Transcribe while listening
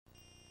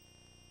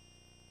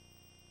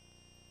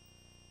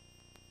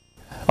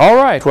All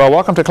right, well,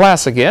 welcome to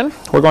class again.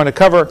 We're going to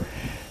cover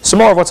some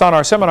more of what's on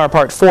our seminar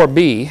part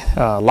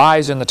 4B,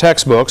 lies in the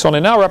textbooks,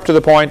 only now we're up to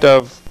the point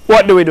of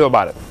what do we do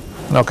about it?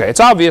 Okay, it's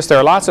obvious there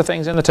are lots of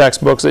things in the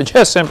textbooks that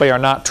just simply are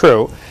not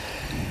true.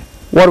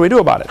 What do we do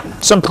about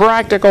it? Some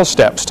practical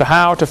steps to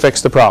how to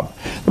fix the problem.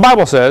 The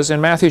Bible says in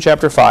Matthew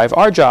chapter 5,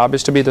 our job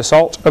is to be the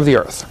salt of the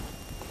earth.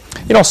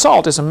 You know,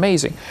 salt is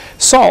amazing.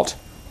 Salt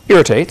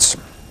irritates.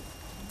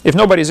 If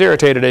nobody's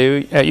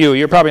irritated at you,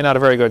 you're probably not a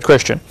very good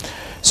Christian.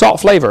 Salt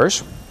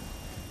flavors.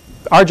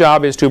 Our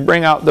job is to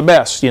bring out the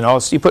best. You know,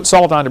 you put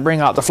salt on to bring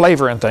out the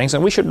flavor in things,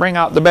 and we should bring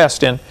out the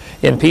best in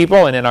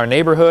people and in our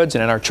neighborhoods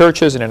and in our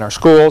churches and in our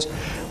schools.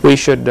 We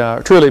should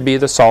truly be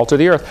the salt of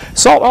the earth.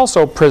 Salt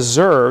also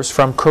preserves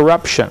from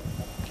corruption.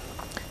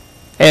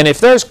 And if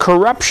there's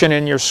corruption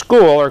in your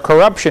school or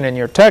corruption in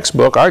your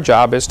textbook, our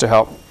job is to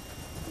help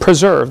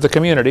preserve the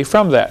community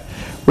from that.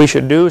 We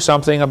should do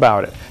something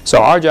about it.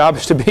 So our job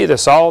is to be the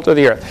salt of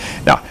the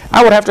earth. Now,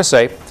 I would have to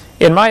say,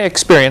 in my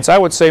experience, I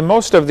would say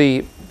most of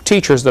the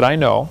teachers that I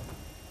know,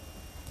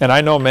 and I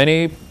know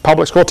many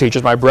public school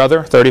teachers. My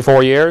brother,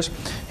 34 years.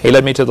 He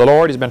led me to the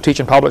Lord. He's been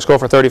teaching public school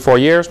for 34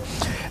 years.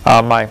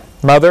 My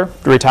mother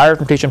retired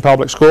from teaching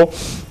public school.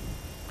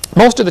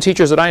 Most of the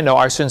teachers that I know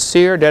are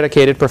sincere,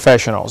 dedicated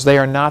professionals. They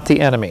are not the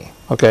enemy,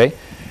 okay?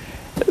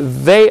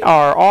 They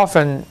are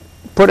often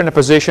put in a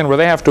position where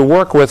they have to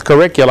work with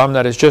curriculum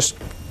that is just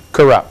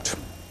corrupt,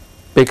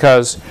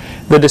 because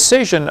the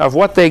decision of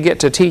what they get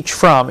to teach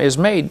from is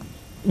made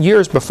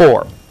years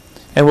before.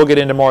 And we'll get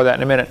into more of that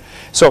in a minute.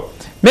 So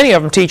many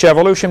of them teach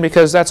evolution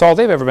because that's all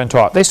they've ever been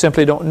taught. They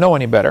simply don't know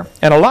any better.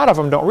 And a lot of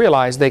them don't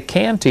realize they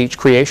can teach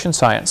creation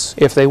science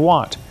if they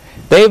want.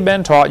 They've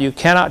been taught you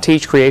cannot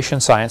teach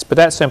creation science, but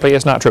that simply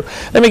is not true.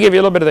 Let me give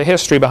you a little bit of the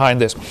history behind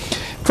this.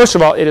 First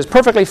of all, it is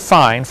perfectly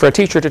fine for a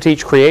teacher to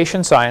teach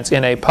creation science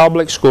in a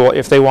public school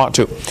if they want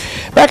to.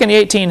 Back in the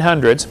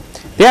 1800s,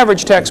 the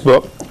average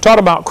textbook taught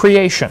about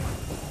creation.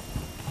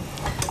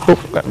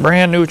 Oh, got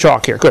brand new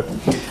chalk here. Good.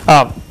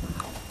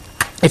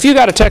 If you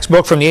got a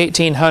textbook from the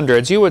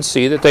 1800s, you would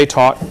see that they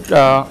taught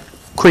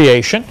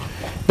creation.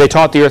 They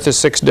taught the earth is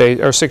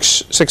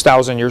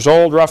 6,000 years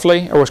old,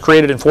 roughly, or was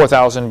created in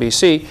 4000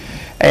 BC,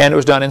 and it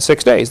was done in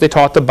 6 days. They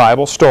taught the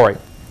Bible story.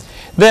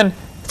 Then,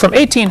 from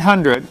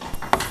 1800,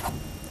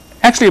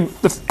 actually,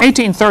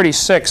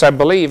 1836, I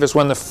believe, is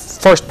when the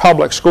first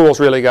public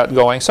schools really got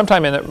going,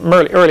 sometime in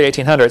the early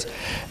 1800s,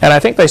 and I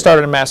think they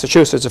started in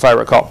Massachusetts, if I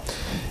recall.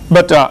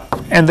 But,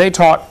 and they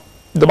taught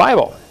the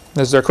Bible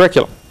as their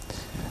curriculum.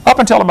 Up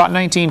until about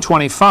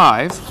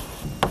 1925,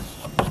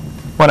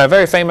 when a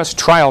very famous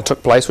trial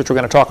took place, which we're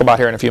going to talk about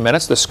here in a few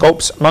minutes, the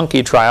Scopes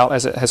monkey trial,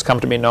 as it has come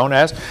to be known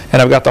as,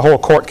 and I've got the whole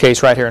court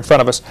case right here in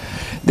front of us.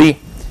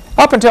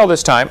 Up until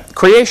this time,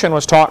 creation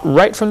was taught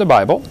right from the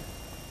Bible.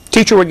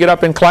 Teacher would get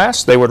up in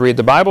class, they would read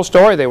the Bible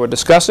story, they would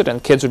discuss it,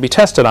 and kids would be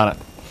tested on it.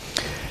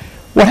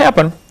 What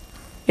happened?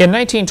 In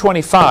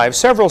 1925,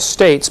 several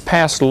states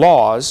passed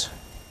laws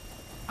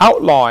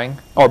outlawing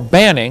or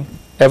banning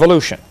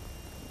evolution.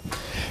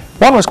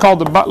 One was called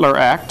the Butler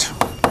Act.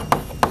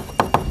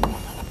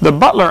 The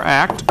Butler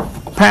Act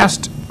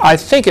passed, I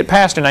think it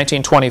passed in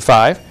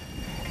 1925.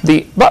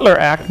 The Butler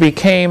Act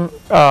became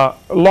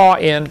law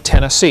in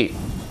Tennessee.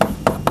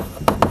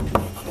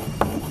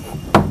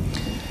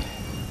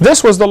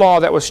 This was the law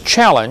that was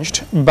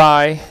challenged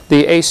by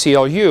the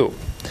ACLU.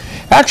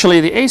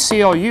 Actually, the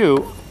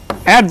ACLU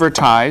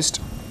advertised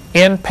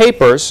in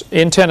papers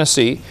in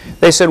Tennessee.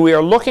 They said, we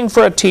are looking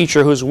for a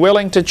teacher who's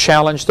willing to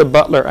challenge the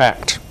Butler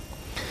Act.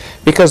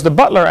 Because the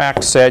Butler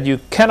Act said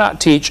you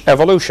cannot teach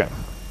evolution.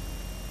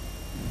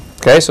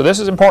 Okay, so this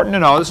is important to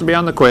know. This will be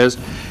on the quiz.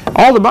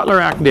 All the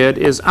Butler Act did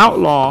is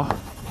outlaw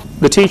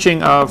the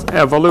teaching of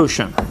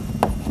evolution.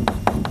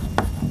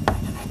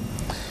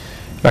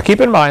 Now keep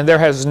in mind, there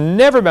has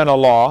never been a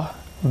law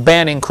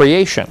banning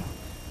creation.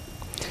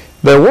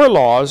 There were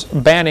laws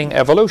banning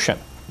evolution.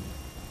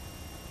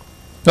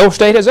 No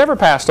state has ever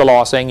passed a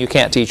law saying you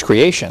can't teach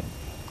creation.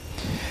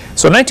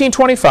 So in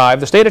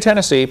 1925, the state of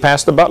Tennessee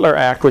passed the Butler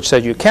Act, which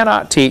said you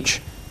cannot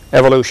teach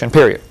evolution,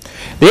 period.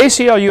 The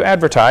ACLU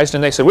advertised,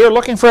 and they said, we're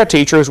looking for a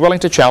teacher who's willing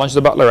to challenge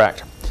the Butler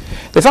Act.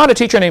 They found a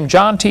teacher named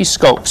John T.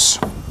 Scopes.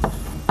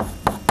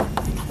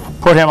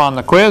 Put him on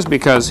the quiz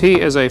because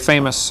he is a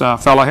famous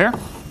fellow here.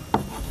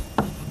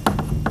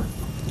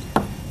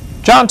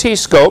 John T.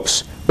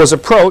 Scopes was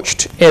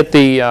approached at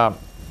the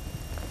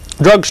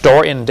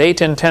drugstore in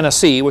Dayton,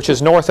 Tennessee, which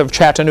is north of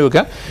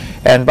Chattanooga.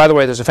 And by the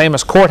way, there's a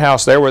famous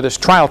courthouse there where this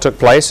trial took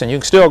place, and you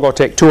can still go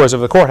take tours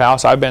of the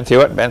courthouse. I've been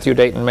through it, been through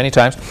Dayton many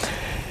times.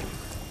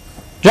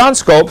 John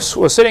Scopes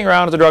was sitting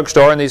around at the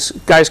drugstore, and these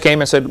guys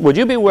came and said, would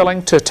you be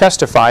willing to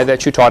testify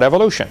that you taught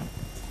evolution?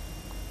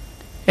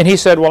 And he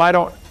said, well, I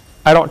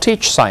don't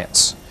teach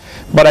science,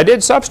 but I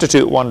did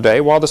substitute one day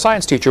while the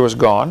science teacher was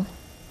gone,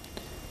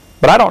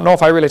 but I don't know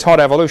if I really taught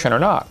evolution or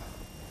not.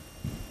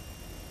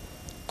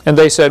 And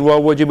they said,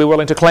 well, would you be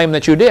willing to claim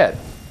that you did?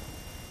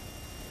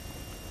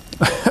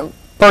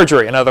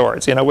 Perjury, in other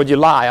words. You know, would you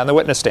lie on the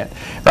witness stand?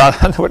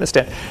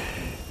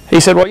 He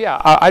said, well,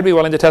 yeah, I'd be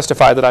willing to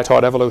testify that I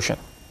taught evolution.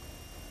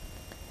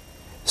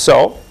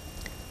 So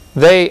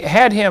they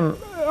had him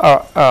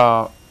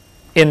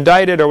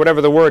indicted, or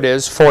whatever the word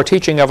is, for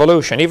teaching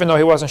evolution, even though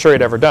he wasn't sure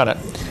he'd ever done it.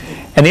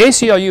 And the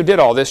ACLU did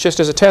all this just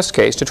as a test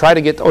case to try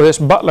to get this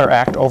Butler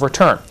Act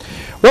overturned.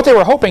 What they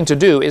were hoping to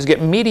do is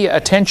get media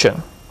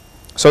attention.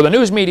 So the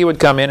news media would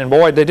come in, and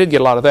boy, they did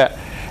get a lot of that.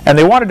 And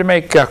they wanted to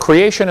make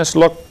creationists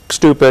look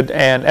stupid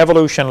and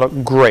evolution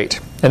look great.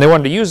 And they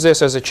wanted to use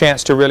this as a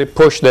chance to really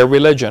push their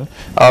religion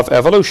of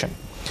evolution.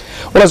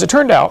 Well, as it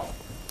turned out,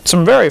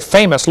 some very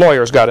famous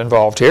lawyers got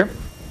involved here.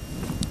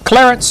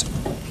 Clarence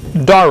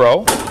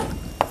Darrow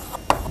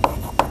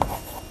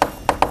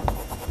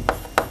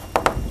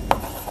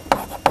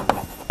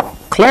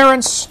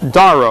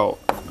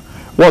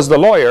was the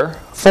lawyer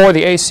for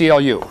the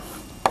ACLU.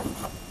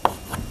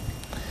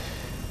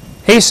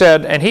 He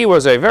said, and he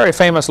was a very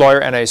famous lawyer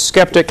and a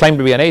skeptic, claimed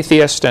to be an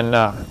atheist and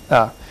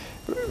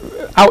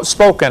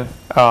outspoken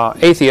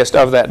atheist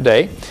of that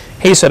day.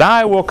 He said,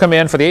 I will come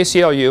in for the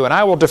ACLU and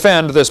I will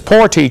defend this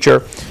poor teacher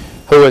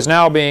who is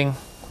now being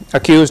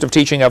accused of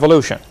teaching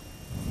evolution.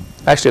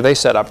 Actually, they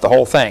set up the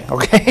whole thing,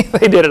 okay?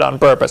 They did it on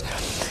purpose.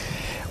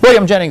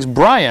 William Jennings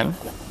Bryan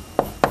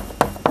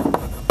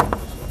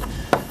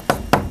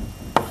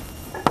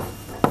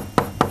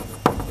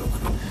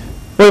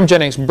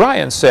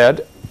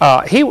said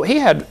he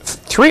had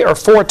 3 or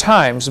 4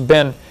 times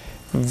been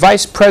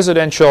vice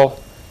presidential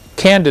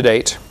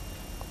candidate.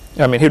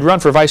 I mean, he'd run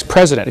for vice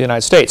president of the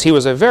United States. He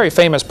was a very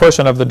famous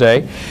person of the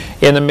day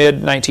in the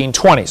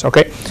mid-1920s,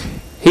 okay?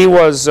 He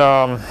was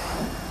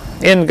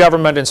in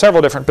government in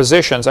several different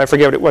positions. I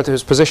forget what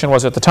his position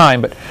was at the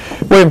time, but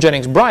William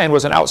Jennings Bryan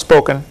was an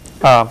outspoken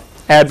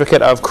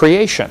advocate of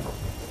creation.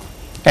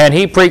 And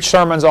he preached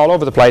sermons all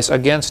over the place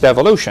against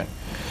evolution.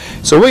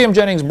 So William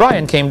Jennings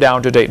Bryan came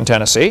down to Dayton,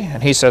 Tennessee,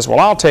 and he says, well,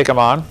 I'll take him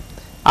on.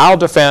 I'll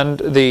defend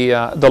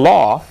the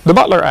law, the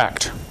Butler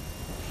Act.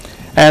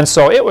 And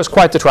so it was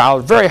quite the trial.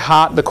 It was very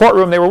hot. The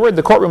courtroom, they were worried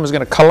the courtroom was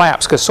going to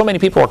collapse because so many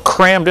people were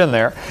crammed in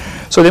there.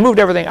 So they moved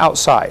everything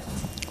outside.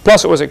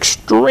 Plus, it was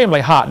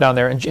extremely hot down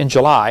there in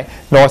July,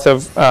 north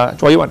of,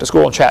 well, you went to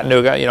school in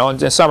Chattanooga, you know,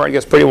 in summer it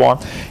gets pretty warm.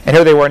 And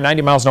here they were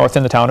 90 miles north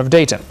in the town of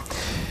Dayton.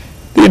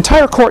 The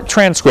entire court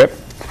transcript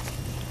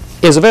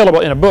is available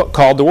in a book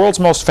called The World's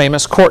Most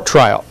Famous Court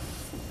Trial.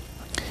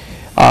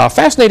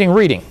 Fascinating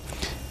reading.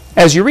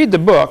 As you read the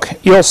book,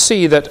 you'll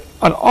see that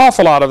an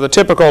awful lot of the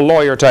typical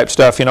lawyer type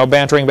stuff, you know,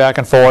 bantering back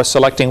and forth,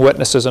 selecting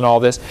witnesses and all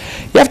this,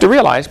 you have to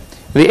realize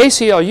the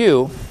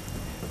ACLU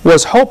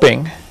was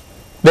hoping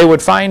they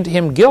would find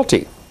him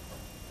guilty.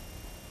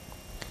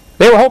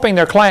 They were hoping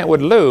their client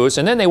would lose,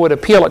 and then they would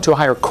appeal it to a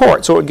higher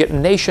court so it would get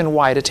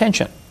nationwide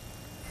attention.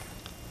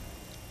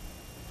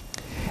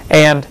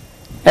 And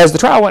as the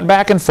trial went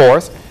back and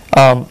forth,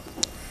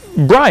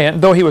 Bryan,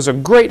 though he was a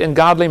great and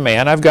godly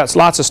man, I've got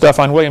lots of stuff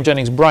on William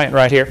Jennings Bryan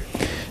right here.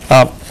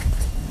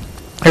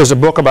 Here's a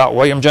book about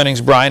William Jennings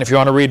Bryan. If you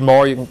want to read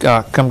more, you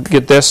can come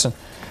get this.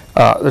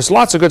 There's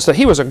lots of good stuff.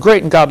 He was a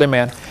great and godly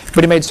man,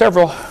 but he made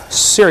several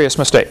serious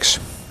mistakes.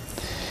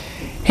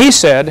 He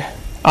said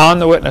on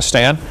the witness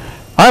stand,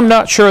 I'm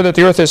not sure that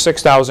the earth is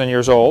 6,000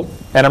 years old,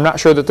 and I'm not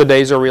sure that the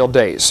days are real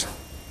days.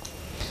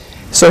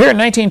 So here in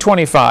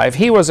 1925,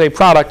 he was a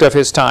product of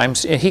his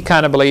times. He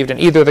kind of believed in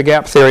either the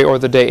gap theory or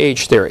the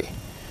day-age theory.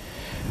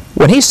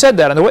 When he said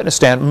that on the witness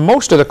stand,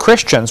 most of the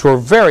Christians were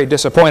very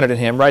disappointed in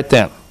him right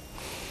then.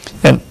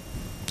 And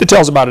it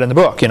tells about it in the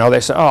book. You know, they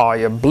said, oh,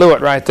 you blew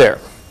it right there.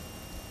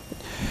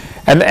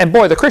 And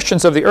boy, the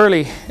Christians of the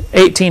early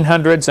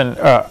 1800s and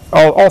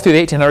all through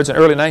the 1800s and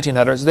early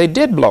 1900s, they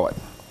did blow it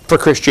for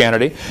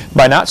Christianity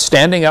by not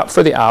standing up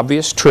for the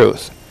obvious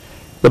truth.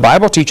 The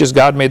Bible teaches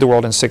God made the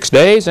world in 6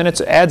 days, and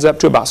it adds up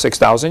to about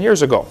 6,000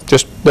 years ago.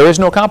 Just, there is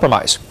no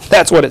compromise.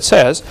 That's what it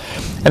says,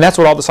 and that's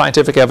what all the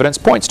scientific evidence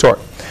points toward.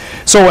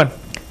 So when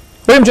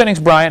William Jennings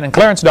Bryan and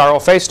Clarence Darrow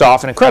faced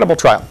off an incredible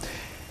trial,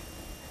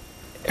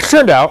 it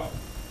turned out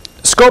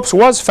Scopes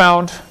was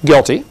found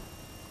guilty.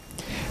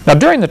 Now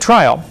during the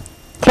trial,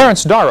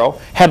 Clarence Darrow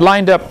had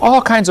lined up all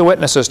kinds of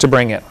witnesses to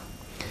bring in.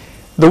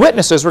 The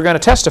witnesses were going to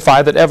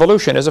testify that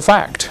evolution is a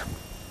fact.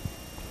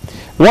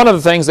 One of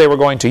the things they were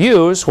going to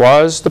use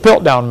was the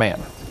Piltdown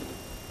Man.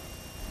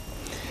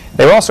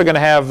 They were also going to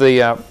have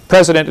the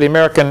president of the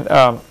American,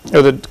 or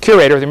the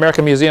curator of the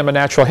American Museum of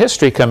Natural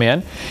History come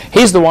in.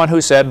 He's the one who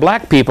said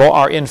black people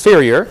are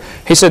inferior.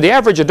 He said the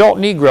average adult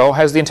Negro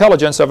has the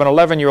intelligence of an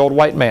 11-year-old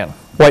white man,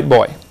 white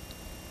boy.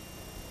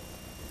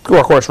 Well,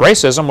 of course,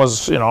 racism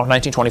was, you know,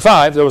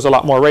 1925. There was a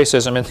lot more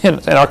racism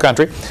in our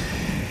country.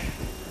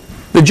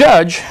 The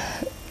judge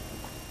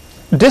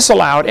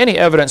disallowed any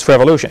evidence for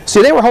evolution.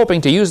 See, they were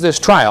hoping to use this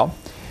trial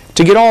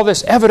to get all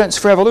this evidence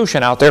for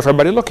evolution out there for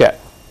everybody to look at.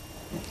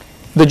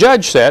 The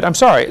judge said, I'm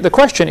sorry, the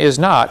question is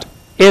not,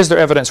 is there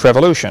evidence for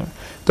evolution?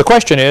 The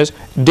question is,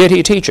 did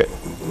he teach it?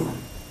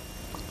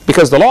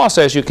 Because the law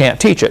says you can't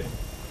teach it.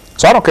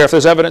 So I don't care if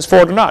there's evidence for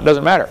it or not, it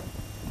doesn't matter.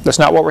 That's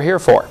not what we're here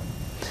for.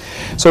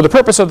 So the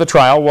purpose of the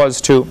trial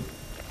was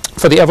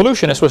for the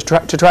evolutionists was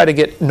to try to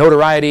get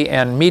notoriety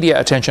and media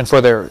attention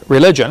for their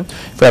religion,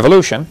 for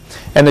evolution.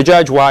 And the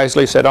judge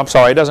wisely said, I'm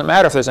sorry, it doesn't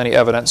matter if there's any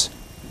evidence.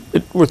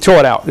 we'll throw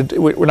it out.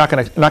 We're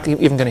not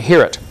even going to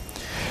hear it.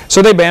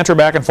 So they banter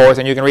back and forth,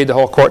 and you can read the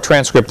whole court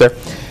transcript there.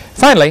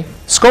 Finally,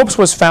 Scopes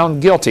was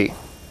found guilty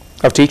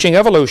of teaching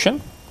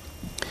evolution.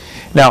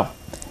 Now,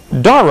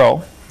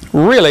 Darrow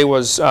really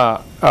was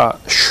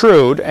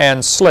shrewd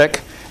and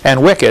slick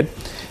and wicked.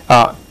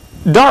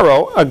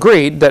 Darrow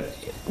agreed that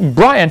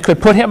Brian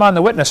could put him on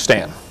the witness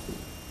stand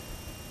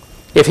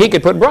if he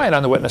could put Brian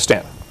on the witness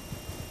stand.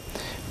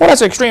 Well,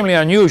 that's extremely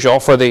unusual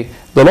for the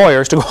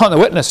lawyers to go on the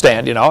witness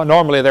stand, you know.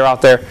 Normally they're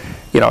out there,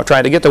 you know,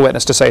 trying to get the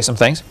witness to say some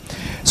things.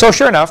 So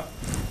sure enough,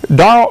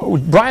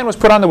 Brian was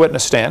put on the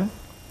witness stand,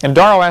 and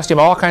Darrow asked him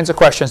all kinds of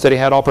questions that he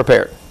had all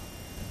prepared.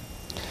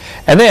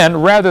 And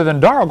then, rather than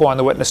Darrow go on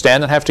the witness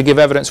stand and have to give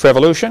evidence for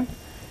evolution,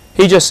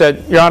 he just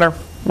said, Your Honor,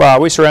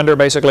 we surrender,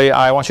 basically.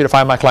 I want you to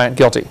find my client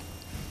guilty.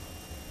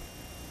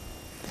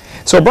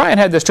 So Brian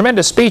had this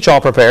tremendous speech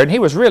all prepared, and he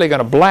was really going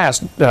to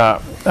blast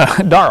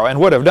Darrow, and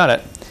would have done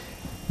it.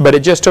 But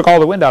it just took all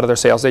the wind out of their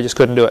sails. They just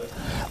couldn't do it.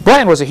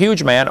 Brian was a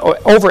huge man,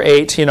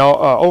 overweight, you know,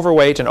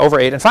 overweight and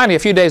overate. And finally, a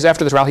few days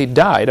after the trial, he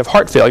died of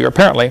heart failure,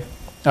 apparently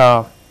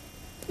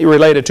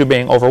related to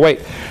being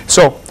overweight.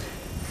 So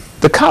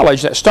the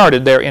college that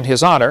started there in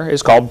his honor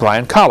is called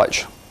Bryan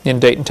College in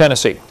Dayton,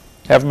 Tennessee.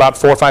 They have about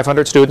 400 or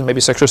 500 students,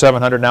 maybe 600 or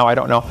 700 now, I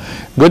don't know.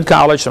 Good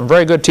college, some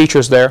very good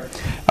teachers there,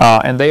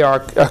 and they are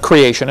a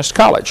creationist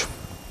college.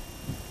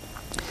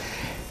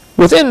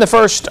 Within the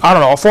first, I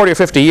don't know, 40 or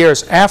 50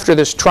 years after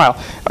this trial,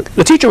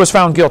 the teacher was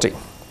found guilty.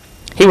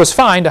 He was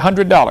fined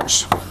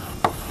 $100.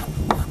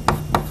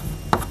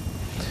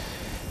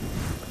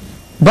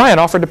 Brian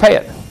offered to pay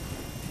it.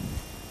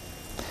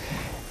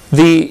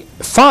 The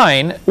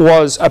fine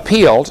was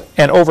appealed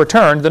and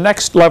overturned. The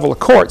next level of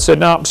court said,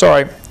 no, I'm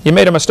sorry, you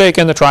made a mistake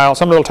in the trial,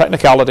 some little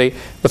technicality,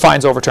 the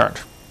fine's overturned.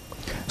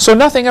 So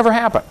nothing ever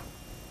happened.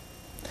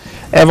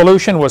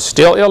 Evolution was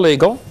still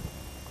illegal.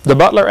 The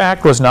Butler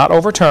Act was not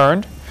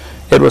overturned.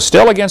 It was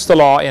still against the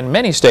law in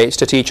many states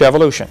to teach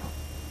evolution.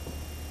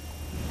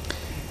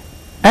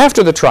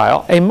 After the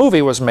trial, a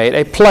movie was made,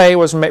 a play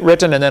was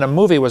written, and then a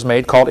movie was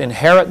made called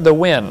Inherit the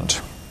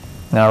Wind.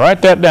 Now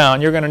write that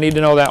down. You're going to need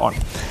to know that one.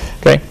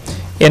 Okay?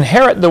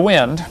 Inherit the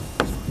Wind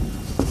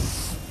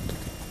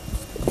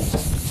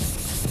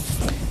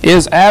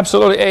is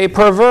absolutely a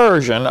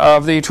perversion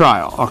of the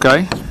trial.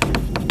 Okay?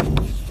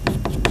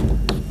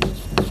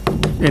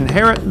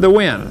 Inherit the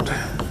Wind.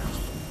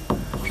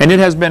 And it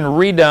has been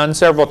redone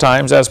several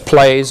times as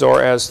plays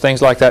or as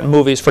things like that,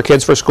 movies for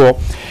kids for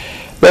school.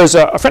 There's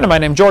a friend of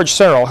mine named George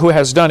Searle who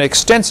has done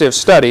extensive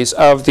studies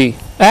of the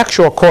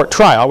actual court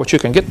trial, which you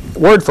can get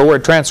word for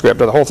word transcript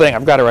of the whole thing.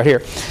 I've got it right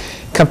here.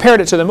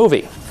 Compared it to the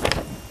movie.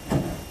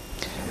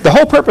 The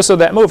whole purpose of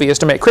that movie is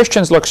to make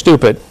Christians look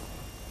stupid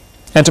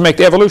and to make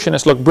the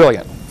evolutionists look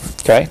brilliant.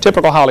 Okay,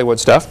 typical Hollywood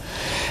stuff.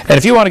 And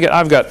if you want to get,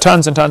 I've got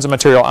tons and tons of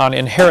material on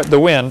Inherit the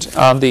Wind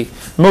on the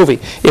movie.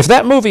 If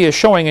that movie is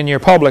showing in your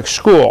public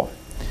school,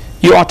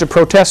 you ought to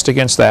protest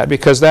against that,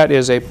 because that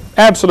is an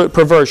absolute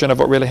perversion of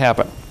what really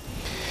happened.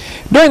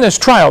 During this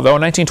trial, though,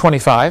 in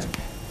 1925,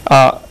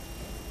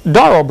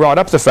 Darrow brought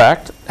up the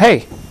fact,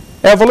 hey,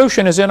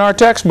 evolution is in our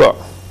textbook.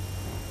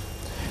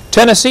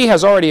 Tennessee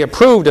has already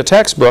approved a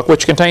textbook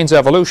which contains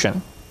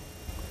evolution.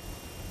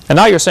 And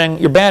now you're saying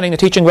you're banning the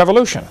teaching of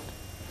evolution.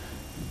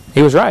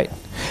 He was right.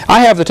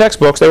 I have the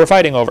textbooks they were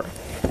fighting over.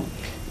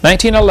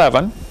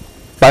 1911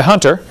 by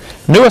Hunter,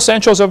 New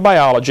Essentials of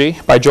Biology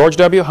by George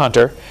W.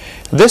 Hunter.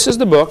 This is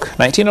the book,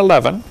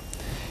 1911,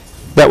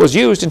 that was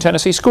used in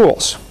Tennessee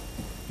schools.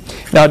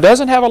 Now it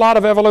doesn't have a lot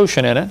of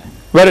evolution in it,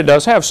 but it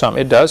does have some.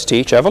 It does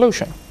teach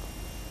evolution.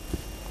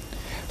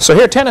 So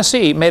here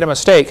Tennessee made a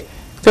mistake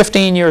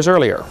 15 years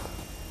earlier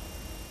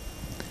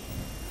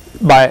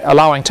by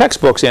allowing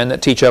textbooks in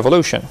that teach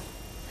evolution.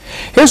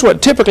 Here's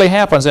what typically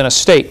happens in a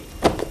state.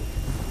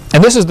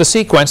 And this is the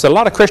sequence that a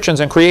lot of Christians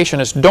and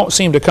creationists don't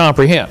seem to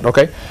comprehend.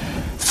 Okay?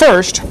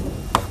 First,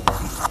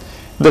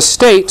 the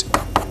state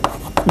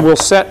will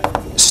set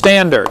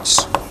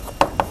standards.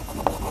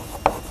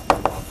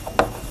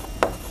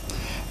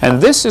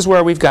 And this is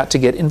where we've got to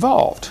get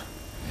involved.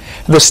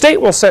 The state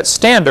will set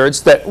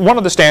standards that one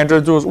of the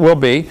standards will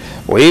be,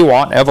 we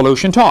want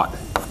evolution taught.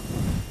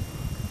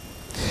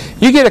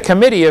 You get a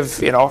committee of,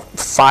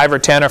 5 or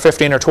 10 or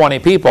 15 or 20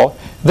 people,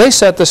 they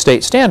set the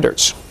state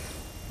standards.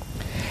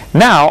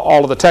 Now,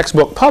 all of the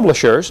textbook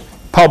publishers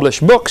publish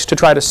books to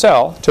try to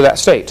sell to that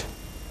state.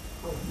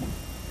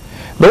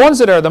 The ones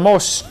that are the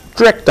most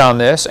strict on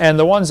this, and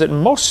the ones that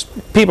most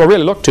people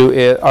really look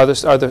to, are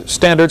the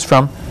standards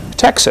from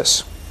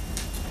Texas.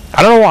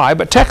 I don't know why,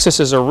 but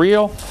Texas is a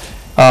real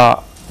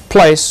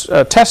place,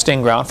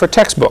 testing ground for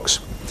textbooks.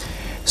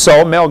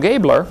 So Mel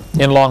Gabler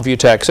in Longview,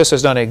 Texas,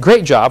 has done a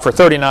great job for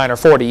 39 or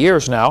 40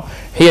 years now.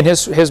 He and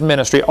his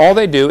ministry, all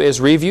they do is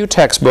review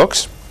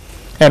textbooks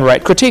and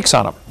write critiques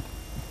on them.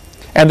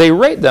 And they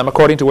rate them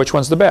according to which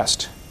one's the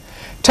best.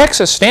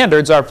 Texas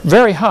standards are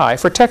very high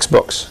for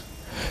textbooks.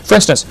 For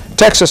instance,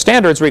 Texas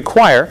standards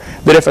require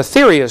that if a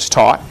theory is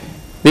taught,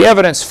 the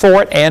evidence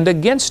for it and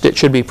against it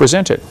should be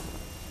presented.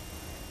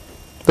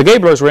 The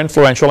Gablers were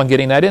influential in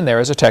getting that in there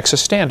as a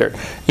Texas standard.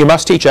 You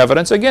must teach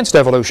evidence against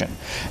evolution.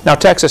 Now,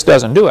 Texas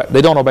doesn't do it.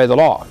 They don't obey the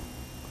law,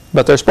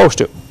 but they're supposed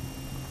to.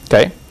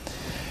 Okay?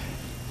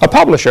 A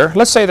publisher,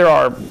 let's say there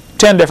are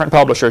 10 different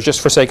publishers,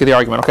 just for sake of the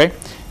argument, okay?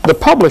 The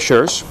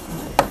publishers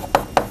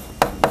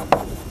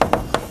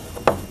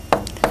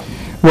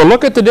will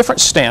look at the different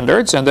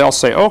standards and they'll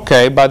say,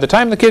 okay, by the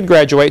time the kid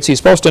graduates, he's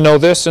supposed to know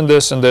this and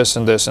this and this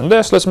and this and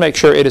this. Let's make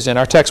sure it is in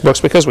our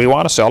textbooks because we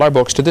want to sell our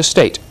books to this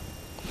state.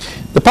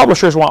 The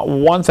publishers want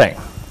one thing: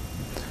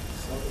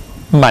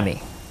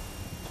 money.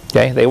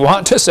 Okay? They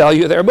want to sell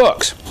you their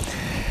books.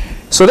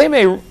 So they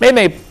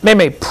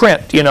may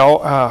print, you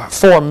know,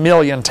 4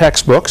 million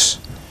textbooks.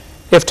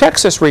 If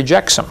Texas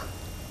rejects them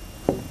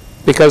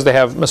because they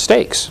have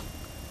mistakes,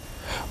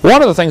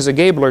 one of the things the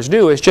Gablers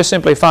do is just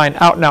simply find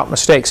out-and-out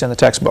mistakes in the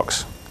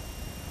textbooks.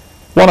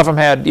 One of them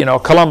had, you know,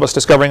 Columbus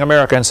discovering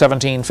America in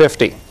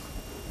 1750,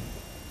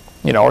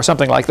 you know, or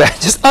something like that.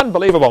 Just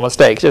unbelievable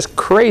mistakes, just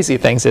crazy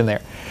things in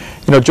there.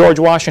 You know, George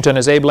Washington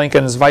is Abe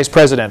Lincoln's vice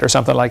president or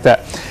something like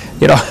that.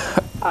 You know,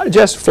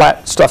 just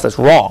flat stuff that's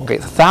wrong. Okay?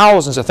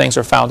 Thousands of things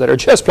are found that are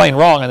just plain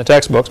wrong in the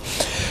textbooks.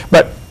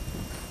 But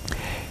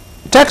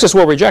Texas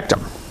will reject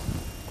them.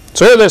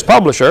 So here this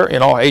publisher, you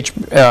know,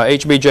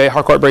 HBJ,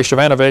 Harcourt Brace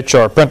Jovanovich,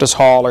 or Prentice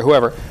Hall, or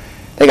whoever,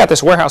 they got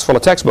this warehouse full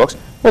of textbooks.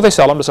 Well, they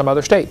sell them to some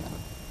other state.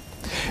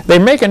 They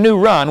make a new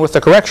run with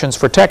the corrections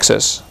for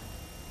Texas,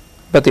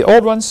 but the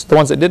old ones, the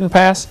ones that didn't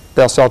pass,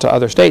 they'll sell to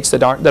other states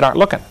that aren't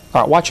looking,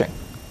 aren't watching.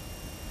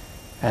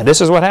 And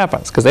this is what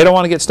happens, because they don't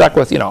want to get stuck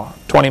with, you know,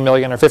 $20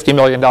 million or $50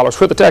 million worth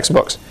of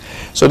textbooks.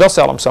 So they'll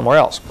sell them somewhere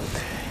else.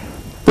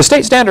 The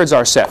state standards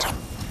are set.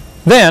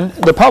 Then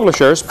the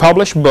publishers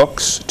publish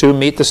books to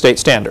meet the state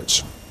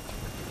standards.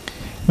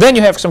 Then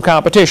you have some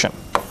competition.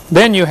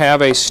 Then you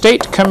have a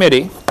state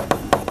committee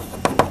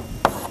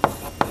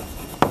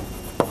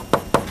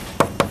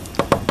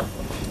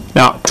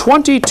Now,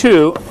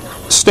 22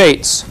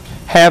 states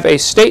have a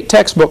state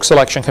textbook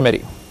selection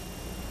committee.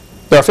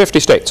 There are 50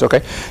 states,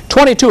 okay?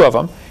 22 of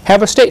them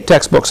have a state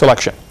textbook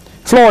selection.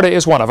 Florida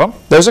is one of them.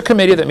 There's a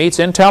committee that meets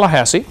in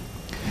Tallahassee.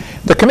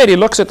 The committee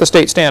looks at the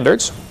state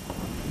standards,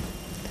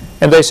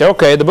 and they say,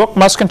 okay, the book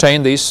must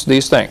contain these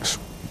things.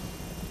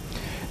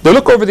 They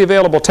look over the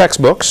available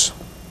textbooks,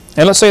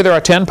 and let's say there are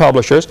 10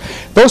 publishers.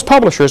 Those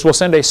publishers will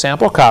send a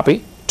sample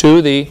copy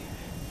to the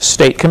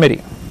state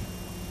committee.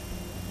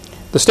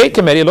 The state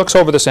committee looks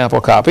over the sample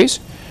copies,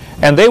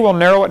 and they will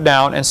narrow it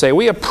down and say,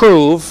 we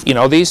approve, you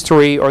know, these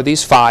 3 or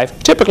these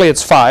 5. Typically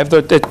it's 5.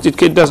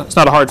 It's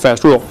not a hard,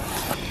 fast rule.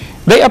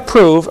 They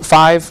approve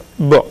 5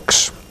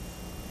 books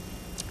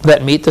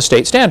that meet the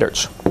state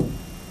standards.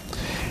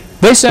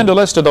 They send a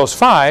list of those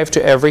 5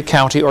 to every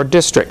county or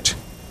district.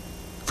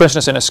 For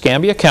instance, in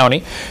Escambia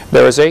County,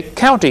 there is a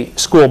county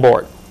school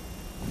board.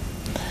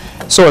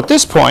 So at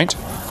this point,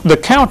 the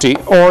county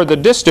or the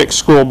district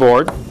school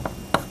board,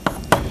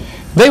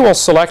 they will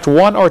select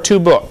 1 or 2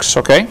 books,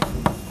 okay?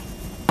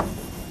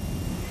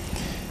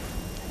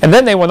 And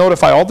then they will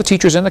notify all the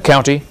teachers in the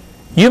county.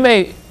 You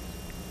may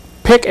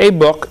pick a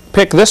book,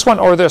 pick this one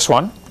or this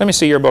one. Let me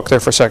see your book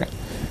there for a second.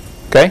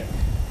 Okay?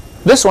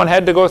 This one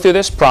had to go through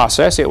this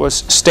process. It was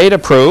state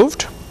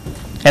approved,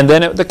 and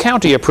then the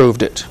county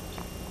approved it.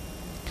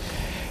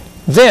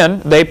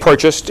 Then they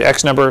purchased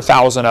X number of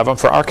thousand of them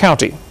for our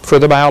county, for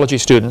the biology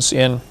students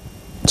in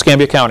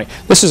Escambia County.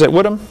 This is at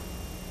Woodham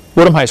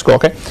High School,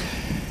 okay?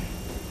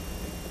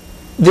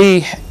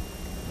 The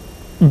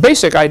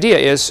basic idea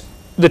is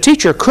the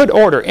teacher could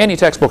order any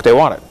textbook they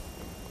wanted.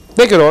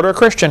 They could order a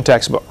Christian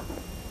textbook.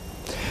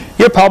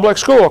 Your public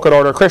school could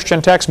order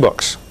Christian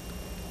textbooks,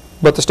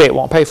 but the state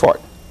won't pay for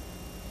it.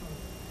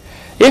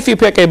 If you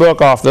pick a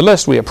book off the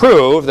list we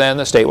approve, then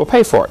the state will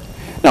pay for it.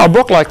 Now, a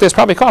book like this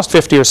probably costs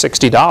 $50 or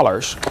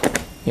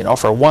 $60, you know,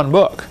 for one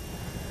book.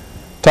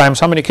 Times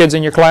how many kids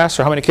in your class,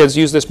 or how many kids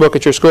use this book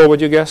at your school, would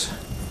you guess?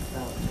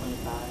 About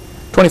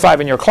 25.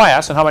 25 in your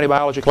class, and how many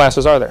biology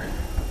classes are there?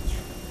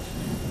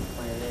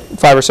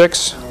 5 or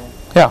 6?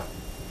 Yeah.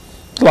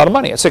 It's a lot of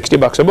money at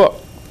 $60 a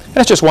book. And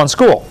that's just one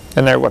school.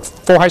 And there are, what,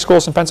 4 high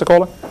schools in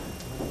Pensacola?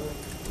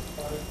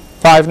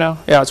 5 now?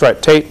 Yeah, that's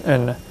right. Tate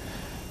and,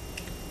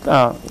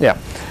 yeah.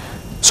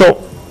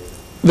 So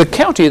the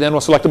county then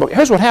will select the book.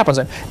 Here's what happens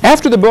then.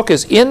 After the book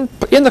is in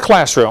the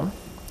classroom,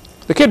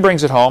 the kid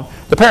brings it home,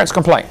 the parents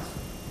complain.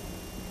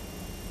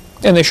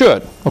 And they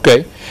should,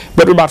 okay?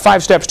 But we're about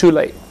 5 steps too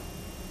late.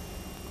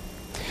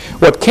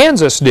 What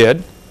Kansas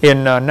did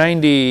in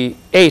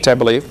 98, I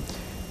believe,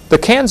 the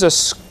Kansas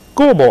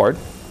school board,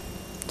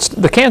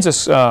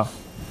 Kansas has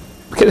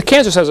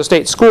a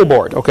state school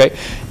board, okay,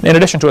 in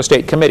addition to a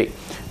state committee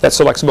that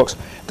selects books.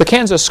 The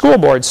Kansas school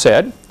board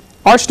said,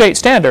 our state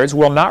standards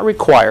will not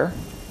require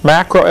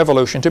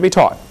macroevolution to be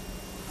taught.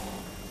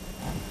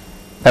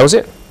 That was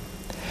it.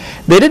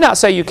 They did not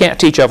say you can't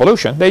teach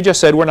evolution. They just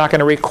said we're not going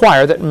to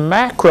require that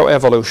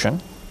macroevolution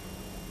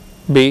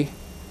be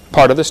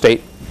part of the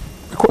state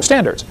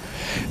standards.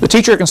 The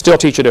teacher can still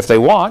teach it if they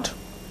want,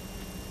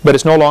 but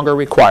it's no longer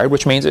required,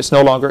 which means it's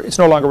no longer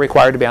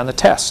required to be on the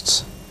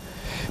tests.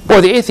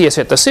 Boy, the atheists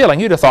hit the ceiling.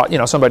 You'd have thought, you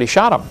know, somebody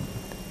shot them.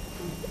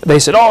 They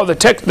said, oh, they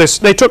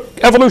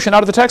took evolution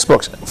out of the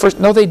textbooks. First,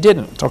 no, they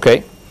didn't,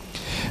 okay?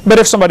 But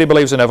if somebody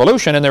believes in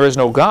evolution and there is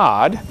no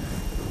God,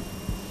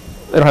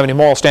 they don't have any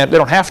moral standards. They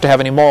don't have to have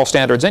any moral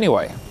standards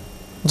anyway.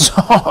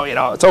 So, you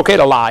know, it's okay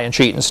to lie and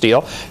cheat and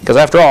steal, because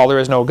after all, there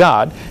is no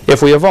God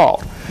if we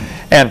evolved.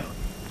 And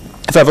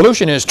if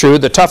evolution is true,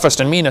 the toughest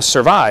and meanest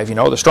survive, you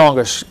know, the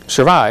strongest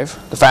survive.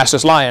 The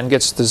fastest lion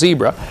gets the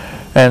zebra.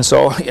 And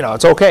so, you know,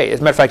 it's okay. As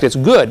a matter of fact, it's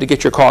good to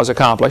get your cause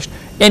accomplished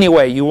any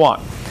way you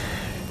want.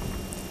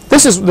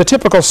 This is the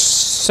typical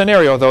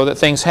scenario, though, that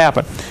things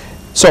happen.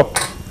 So,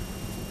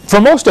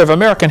 for most of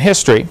American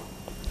history,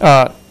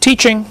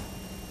 teaching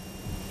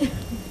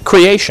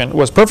creation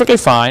was perfectly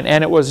fine,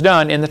 and it was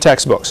done in the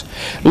textbooks.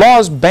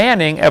 Laws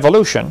banning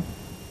evolution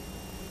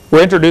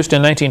were introduced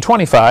in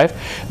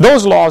 1925.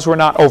 Those laws were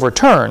not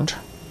overturned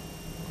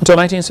until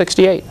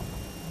 1968.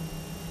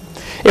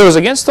 It was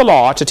against the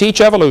law to teach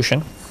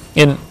evolution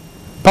in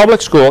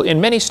public school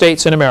in many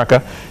states in America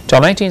till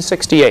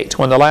 1968,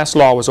 when the last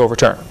law was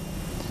overturned.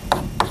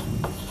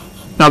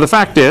 Now, the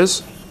fact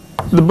is,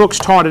 the books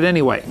taught it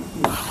anyway.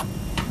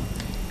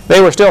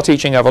 They were still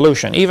teaching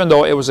evolution, even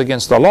though it was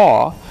against the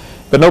law,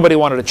 but nobody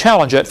wanted to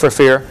challenge it for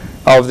fear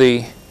of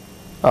a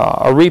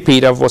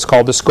repeat of what's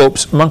called the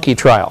Scopes monkey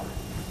trial.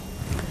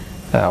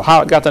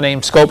 How it got the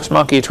name Scopes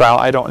monkey trial,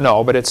 I don't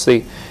know, but it's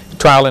the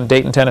trial in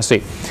Dayton,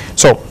 Tennessee.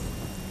 So,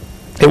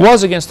 it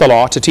was against the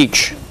law to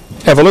teach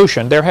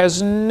evolution. There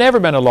has never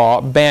been a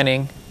law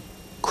banning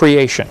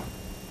creation.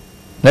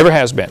 Never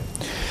has been.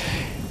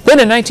 Then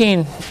in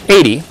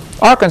 1980,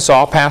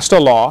 Arkansas passed a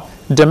law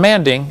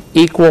demanding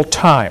equal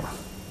time.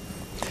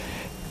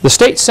 The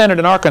state senate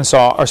in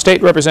Arkansas, or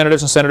state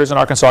representatives and senators in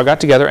Arkansas, got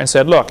together and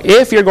said, look,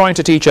 if you're going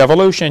to teach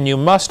evolution, you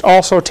must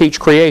also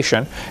teach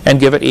creation and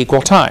give it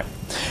equal time.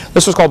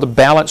 This was called the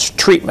balanced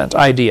treatment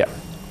idea.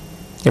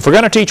 If we're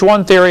going to teach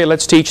one theory,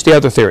 let's teach the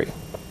other theory.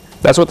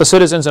 That's what the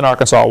citizens in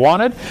Arkansas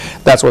wanted.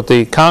 That's what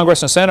the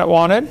Congress and Senate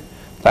wanted.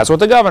 That's what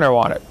the governor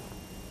wanted.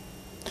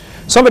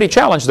 Somebody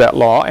challenged that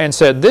law and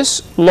said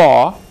this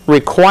law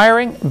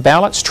requiring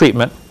balanced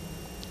treatment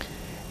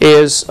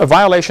is a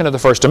violation of the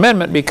First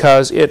Amendment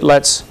because it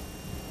lets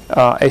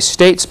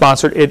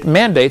it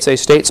mandates a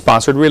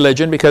state-sponsored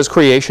religion because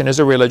creation is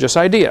a religious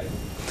idea.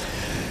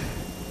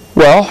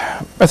 Well,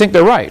 I think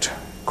they're right.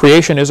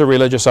 Creation is a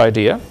religious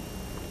idea,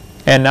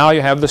 and now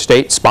you have the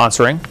state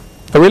sponsoring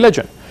a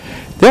religion.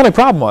 The only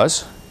problem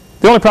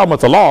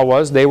with the law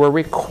was they were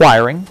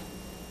requiring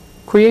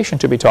creation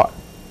to be taught.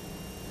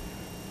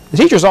 The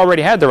teachers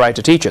already had the right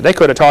to teach it. They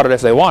could have taught it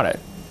if they wanted.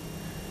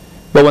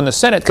 But when the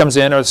Senate comes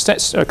in, or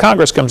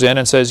Congress comes in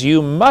and says,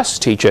 you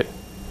must teach it,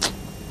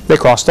 they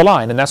crossed the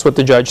line, and that's what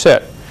the judge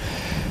said.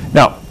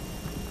 Now,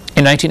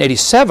 in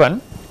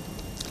 1987,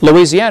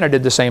 Louisiana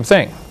did the same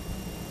thing.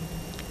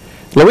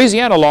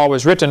 Louisiana law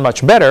was written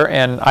much better,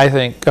 and I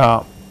think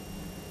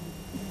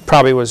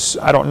probably was,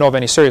 I don't know of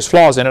any serious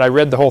flaws in it. I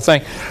read the whole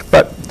thing.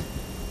 But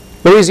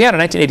Louisiana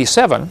in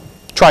 1987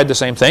 tried the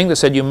same thing. They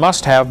said you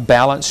must have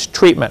balanced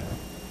treatment.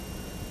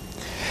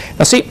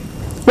 Now see,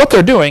 what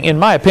they're doing, in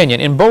my opinion,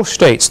 in both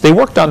states, they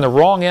worked on the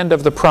wrong end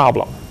of the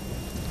problem.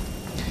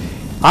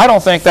 I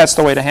don't think that's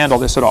the way to handle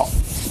this at all.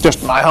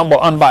 Just my humble,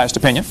 unbiased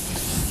opinion.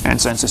 And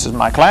since this is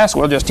my class,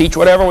 we'll just teach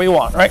whatever we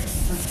want, right?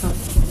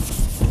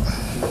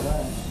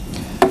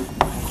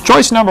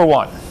 Choice number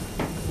one,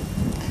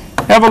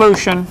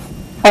 evolution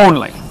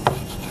only.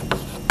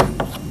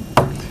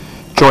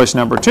 Choice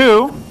number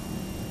two,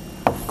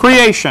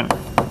 creation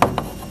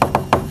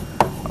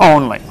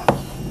only.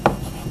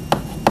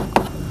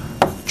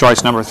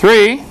 Choice number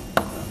three,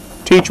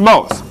 teach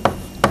both.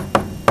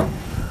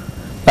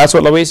 That's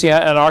what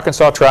Louisiana and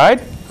Arkansas tried.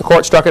 The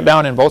court struck it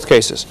down in both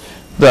cases.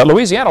 The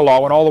Louisiana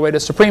law went all the way to the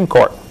Supreme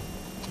Court.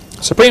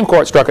 The Supreme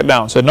Court struck it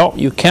down, said, no,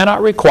 you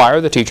cannot require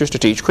the teachers to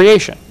teach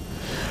creation.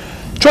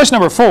 Choice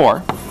number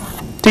four,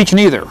 teach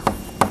neither.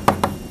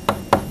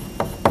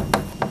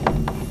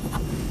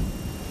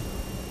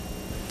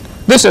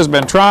 This has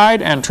been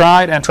tried and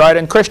tried and tried,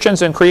 and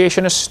Christians and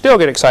creationists still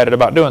get excited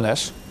about doing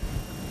this.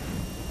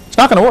 It's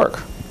not going to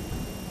work.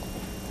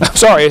 I'm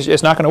sorry,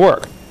 it's not going to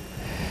work.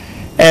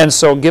 And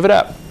so give it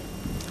up.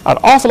 An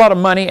awful lot of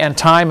money and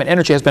time and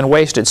energy has been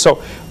wasted. So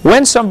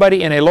when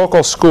somebody in a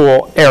local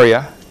school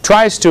area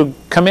tries to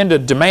come in to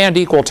demand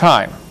equal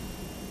time,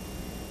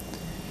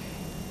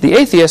 the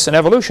atheists and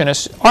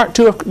evolutionists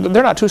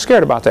they're not too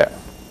scared about that.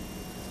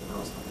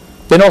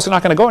 They know it's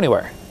not going to go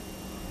anywhere.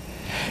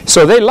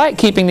 So they like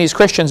keeping these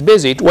Christians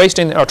busy,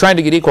 wasting or trying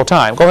to get equal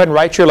time. Go ahead and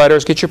write your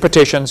letters, get your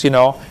petitions,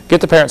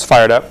 get the parents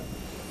fired up.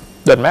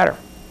 Doesn't matter.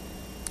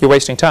 You're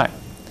wasting time.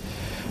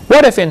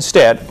 What if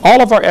instead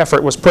all of our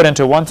effort was put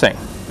into one thing?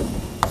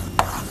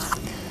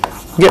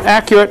 Get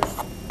accurate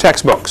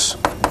textbooks.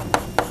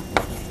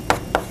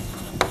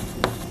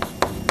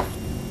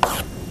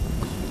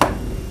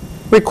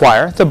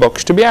 Require the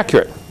books to be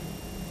accurate.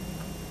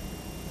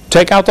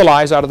 Take out the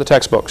lies out of the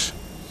textbooks.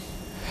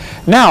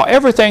 Now,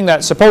 everything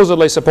that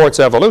supposedly supports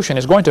evolution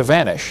is going to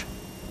vanish.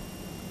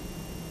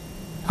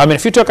 I mean,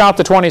 if you took out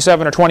the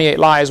 27 or 28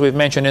 lies we've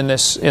mentioned in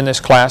this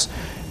class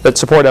that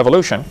support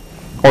evolution,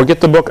 or get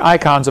the book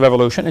Icons of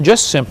Evolution and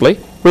just simply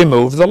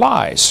remove the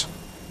lies.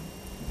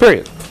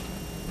 Period.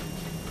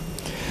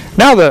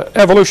 Now the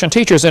evolution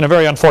teacher's in a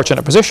very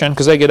unfortunate position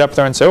because they get up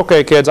there and say,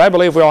 okay, kids, I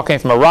believe we all came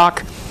from a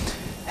rock.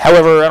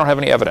 However, I don't have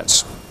any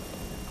evidence.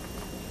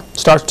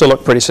 Starts to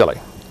look pretty silly.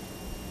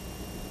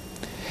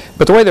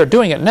 But the way they're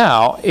doing it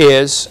now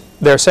is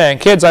they're saying,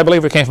 kids, I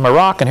believe we came from a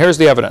rock, and here's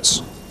the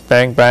evidence.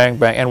 Bang, bang,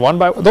 bang. And one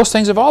by one, those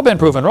things have all been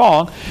proven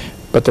wrong,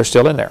 but they're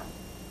still in there.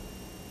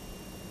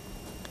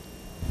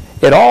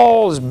 It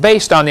all is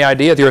based on the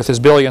idea the Earth is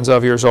billions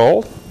of years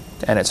old,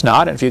 and it's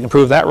not. And if you can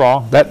prove that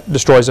wrong, that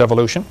destroys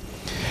evolution.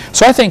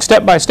 So I think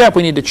step by step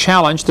we need to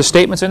challenge the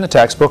statements in the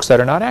textbooks that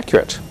are not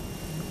accurate.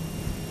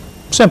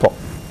 Simple.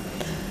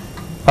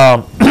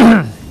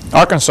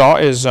 Arkansas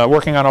is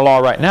working on a law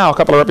right now. A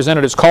couple of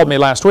representatives called me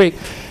last week,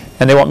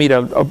 and they want me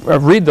to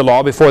read the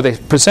law before they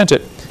present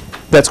it.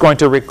 That's going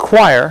to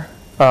require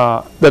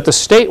that the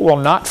state will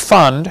not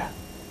fund,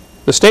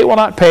 the state will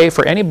not pay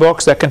for any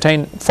books that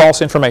contain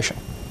false information.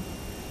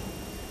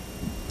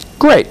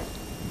 Great.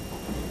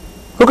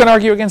 Who can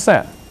argue against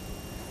that?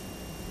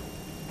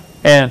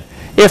 And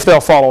if they'll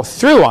follow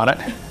through on it,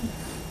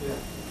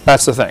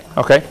 that's the thing,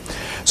 okay?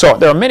 So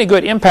there are many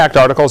good impact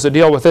articles that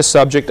deal with this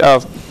subject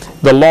of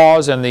the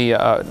laws in the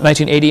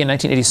 1980 and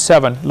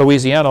 1987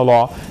 Louisiana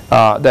law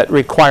that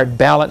required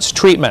balanced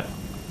treatment.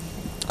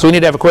 So we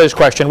need to have a quiz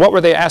question. What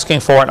were they asking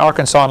for in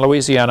Arkansas and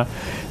Louisiana?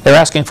 They're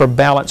asking for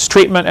balanced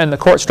treatment, and the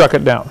court struck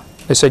it down.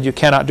 They said you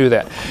cannot do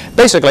that.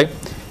 Basically,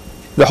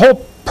 the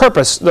whole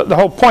purpose, the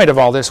whole point of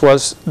all this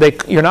was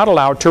you're not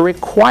allowed to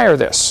require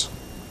this.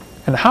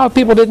 And how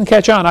people didn't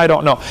catch on, I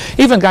don't know.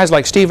 Even guys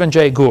like Stephen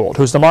Jay Gould,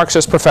 who's the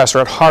Marxist professor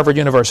at Harvard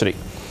University.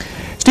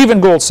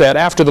 Stephen Gould said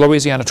after the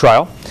Louisiana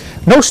trial,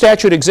 no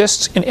statute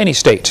exists in any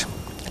state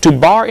to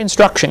bar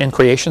instruction in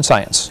creation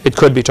science. It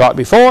could be taught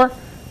before,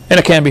 and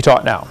it can be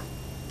taught now.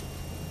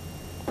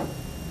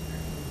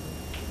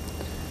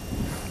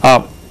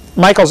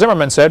 Michael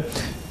Zimmerman said,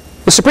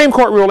 the Supreme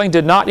Court ruling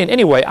did not in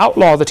any way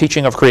outlaw the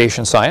teaching of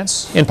creation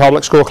science in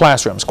public school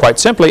classrooms. Quite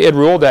simply, it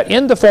ruled that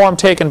in the form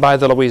taken by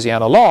the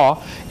Louisiana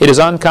law, it is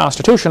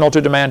unconstitutional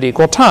to demand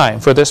equal time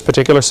for this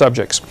particular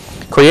subjects.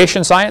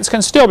 Creation science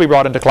can still be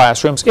brought into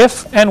classrooms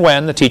if and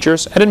when the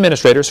teachers and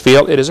administrators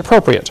feel it is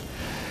appropriate.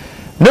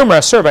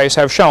 Numerous surveys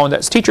have shown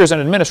that teachers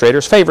and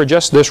administrators favor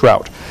just this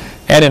route.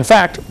 And in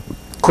fact,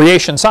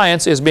 creation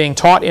science is being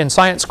taught in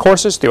science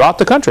courses throughout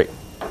the country.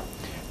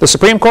 The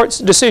Supreme Court's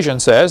decision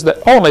says that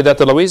only that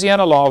the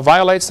Louisiana law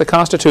violates the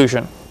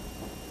Constitution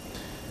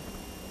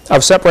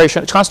of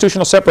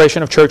constitutional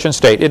separation of church and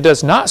state. It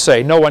does not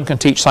say no one can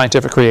teach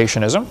scientific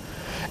creationism,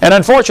 and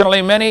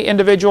unfortunately many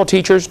individual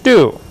teachers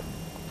do.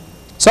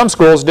 Some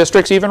schools,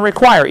 districts even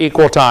require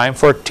equal time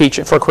for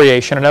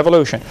creation and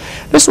evolution.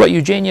 This is what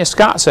Eugenia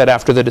Scott said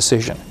after the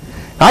decision.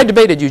 I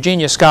debated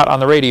Eugenia Scott on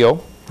the radio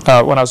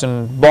when I was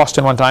in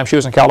Boston one time. She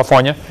was in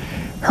California.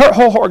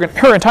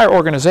 Her entire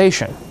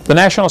organization, the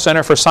National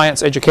Center for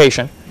Science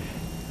Education,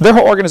 their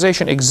whole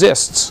organization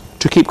exists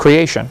to keep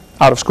creation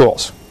out of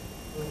schools.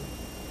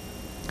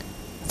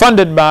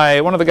 Funded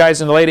by one of the guys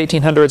in the late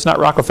 1800s, not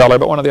Rockefeller,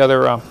 but one of the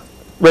other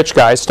rich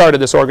guys, started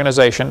this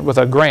organization with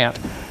a grant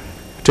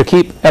to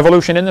keep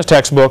evolution in the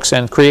textbooks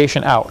and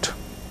creation out.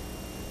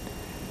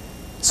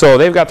 So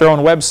they've got their own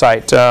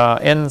website,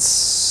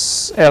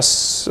 NSCS,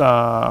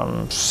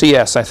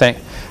 I think.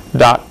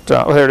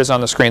 Oh, there it is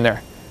on the screen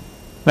there.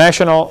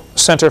 National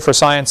Center for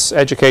Science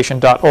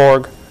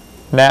Education.org,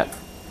 NAT,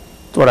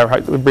 whatever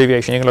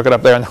abbreviation, you can look it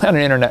up there on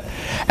the internet.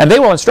 And they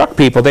will instruct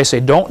people, they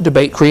say, don't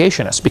debate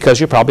creationists because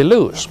you probably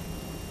lose.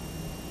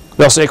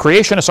 They'll say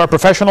creationists are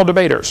professional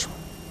debaters.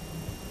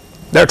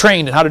 They're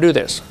trained in how to do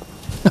this.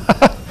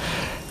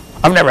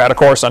 I've never had a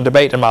course on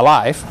debate in my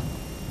life.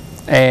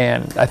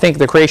 And I think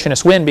the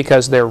creationists win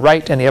because they're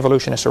right and the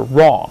evolutionists are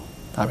wrong.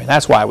 I mean,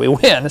 that's why we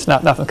win. It's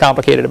not nothing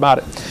complicated about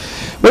it.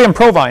 William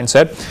Provine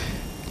said,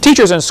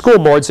 teachers and school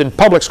boards in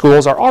public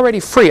schools are already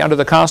free under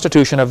the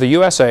Constitution of the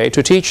USA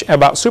to teach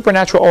about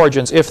supernatural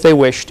origins if they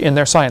wished in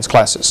their science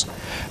classes.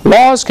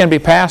 Laws can be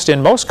passed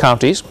in most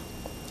countries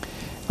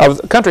of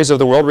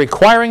the world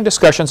requiring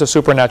discussions of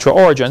supernatural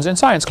origins in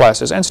science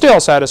classes and still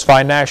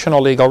satisfy national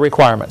legal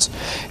requirements.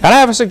 And I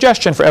have a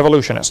suggestion for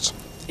evolutionists.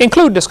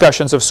 Include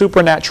discussions of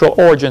supernatural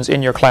origins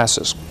in your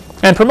classes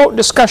and promote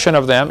discussion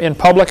of them in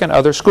public and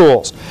other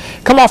schools.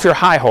 Come off your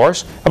high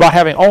horse about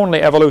having only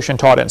evolution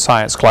taught in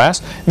science class.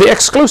 The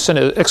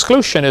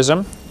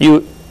exclusionism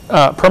you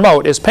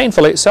promote is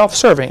painfully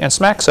self-serving and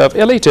smacks of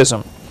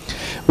elitism.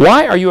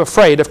 Why are you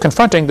afraid of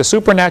confronting the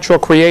supernatural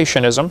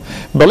creationism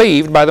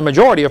believed by the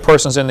majority of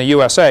persons in the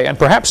USA and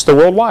perhaps the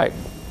worldwide?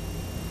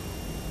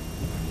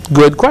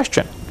 Good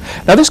question.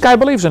 Now this guy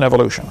believes in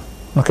evolution,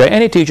 okay,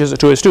 and he teaches it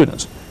to his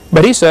students.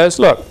 But he says,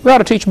 look, we ought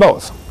to teach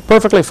both.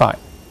 Perfectly fine.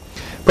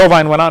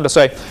 Provine went on to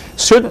say,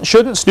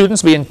 shouldn't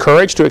students be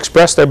encouraged to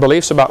express their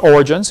beliefs about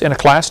origins in a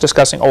class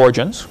discussing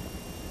origins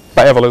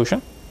by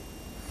evolution?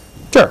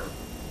 Sure.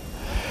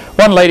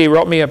 One lady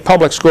wrote me, a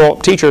public school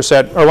teacher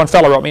said, or one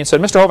fellow wrote me and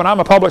said, Mr. Hovind, I'm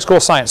a public school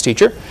science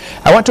teacher.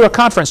 I went to a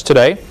conference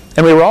today,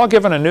 and we were all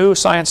given a new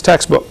science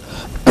textbook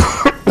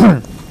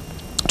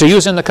to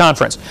use in the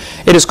conference.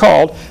 It is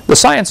called The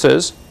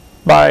Sciences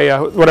by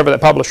whatever that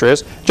publisher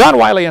is, John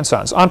Wiley and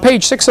Sons. On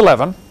page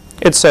 611,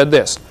 it said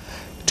this: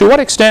 to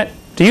what extent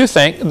do you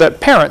think that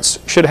parents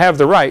should have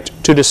the right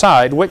to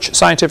decide which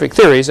scientific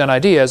theories and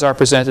ideas are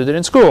presented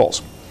in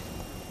schools?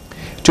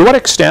 To what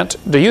extent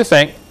do you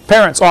think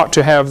parents ought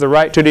to have the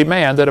right to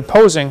demand that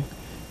opposing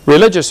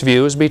religious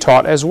views be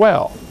taught as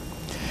well?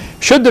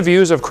 Should the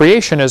views of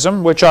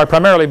creationism, which are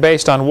primarily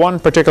based on one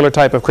particular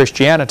type of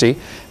Christianity,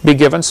 be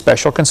given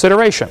special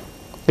consideration?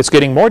 It's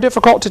getting more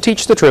difficult to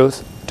teach the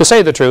truth, to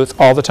say the truth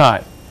all the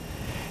time.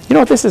 You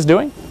know what this is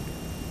doing?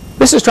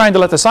 This is trying to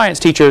let the science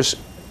teachers,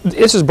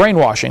 this is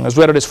brainwashing, is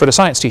what it is for the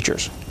science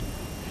teachers.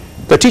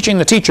 They're teaching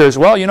the teachers,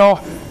 well, you know,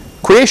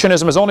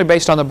 creationism is only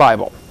based on the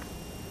Bible.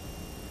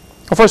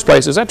 In the first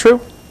place, is that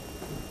true?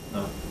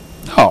 No.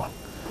 No.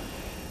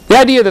 The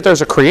idea that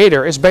there's a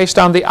creator is based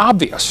on the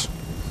obvious.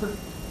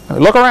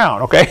 Look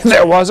around, okay?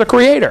 There was a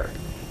creator.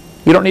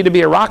 You don't need to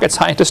be a rocket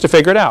scientist to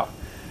figure it out.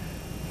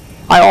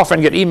 I often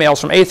get emails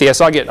from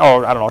atheists. I get,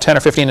 oh, I don't know, 10 or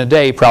 15 a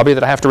day probably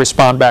that I have to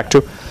respond back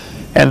to.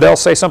 And they'll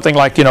say something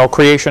like, you know,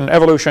 creation,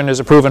 evolution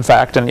is a proven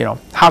fact, and, you know,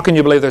 how can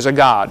you believe there's a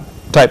God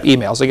type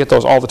emails. I get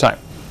those all the time.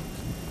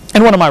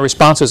 And one of my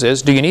responses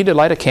is, do you need to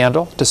light a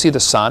candle to see the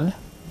sun?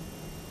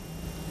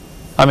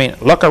 I mean,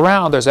 look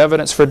around. There's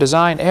evidence for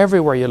design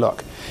everywhere you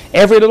look.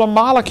 Every little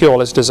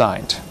molecule is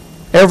designed.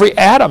 Every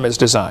atom is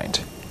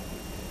designed.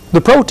 The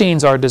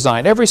proteins are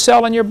designed. Every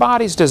cell in your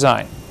body is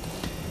designed.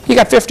 You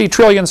got 50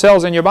 trillion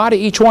cells in your body.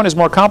 Each one is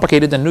more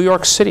complicated than New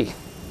York City.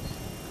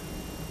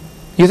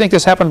 You think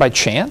this happened by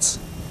chance?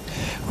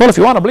 Well, if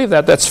you want to believe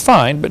that, that's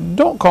fine, but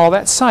don't call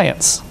that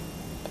science.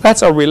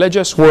 That's a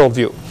religious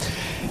worldview.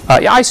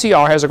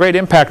 ICR has a great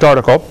impact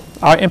article.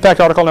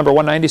 Impact article number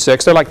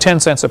 196. They're like 10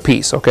 cents a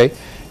piece, okay?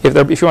 If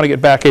you want to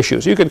get back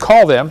issues. You could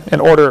call them and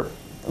order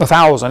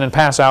 1,000 and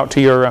pass out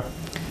to your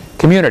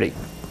community.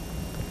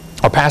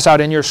 Or pass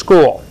out in your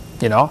school.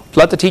 You know,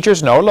 let the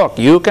teachers know, look,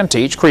 you can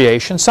teach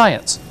creation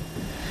science.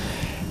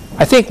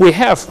 I think we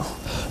have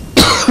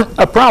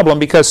a problem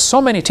because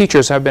so many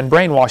teachers have been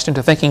brainwashed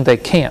into thinking they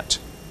can't.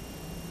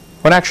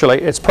 When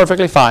actually, it's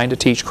perfectly fine to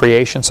teach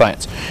creation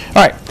science.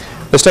 All right,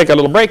 let's take a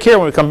little break here.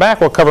 When we come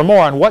back, we'll cover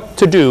more on what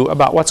to do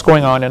about what's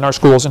going on in our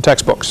schools and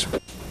textbooks.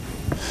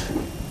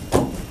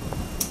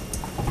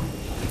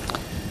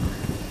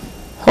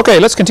 Okay,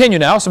 let's continue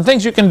now. Some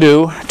things you can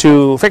do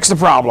to fix the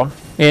problem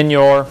in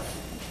your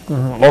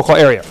local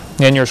area,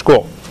 in your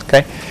school.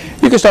 Okay,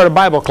 you can start a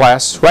Bible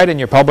class right in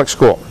your public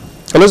school.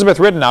 Elizabeth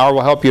Ridenour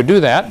will help you do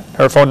that.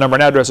 Her phone number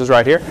and address is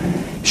right here.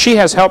 She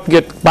has helped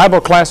get Bible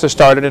classes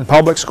started in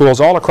public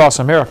schools all across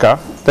America.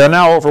 There are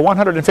now over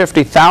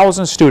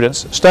 150,000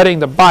 students studying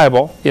the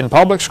Bible in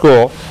public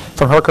school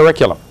from her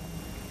curriculum.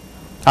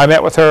 I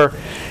met with her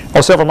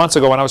several months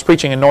ago when I was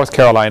preaching in North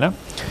Carolina,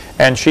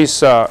 and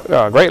she's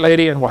a great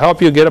lady and will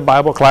help you get a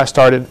Bible class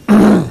started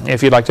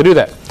if you'd like to do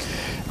that.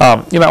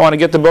 You might want to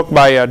get the book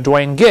by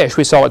Dwayne Gish.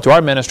 We sell it to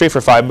our ministry for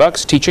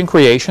 $5, Teaching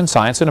Creation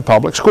Science in a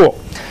Public School.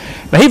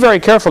 Now, he very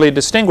carefully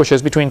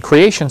distinguishes between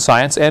creation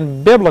science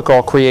and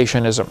biblical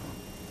creationism.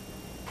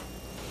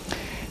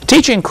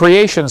 Teaching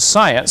creation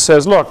science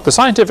says, look, the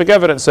scientific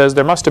evidence says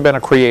there must have been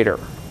a creator.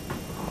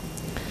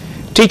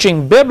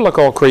 Teaching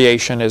biblical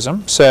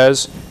creationism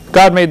says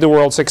God made the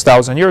world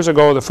 6,000 years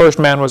ago. The first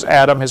man was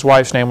Adam. His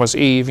wife's name was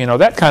Eve. You know,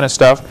 that kind of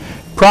stuff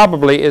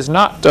probably is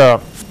not,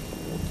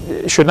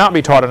 should not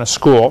be taught in a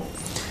school.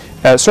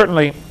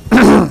 Certainly,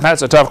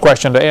 that's a tough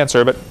question to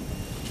answer, but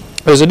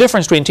there's a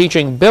difference between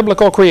teaching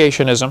biblical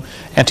creationism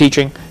and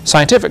teaching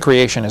scientific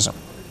creationism.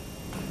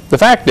 The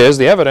fact is,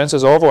 the evidence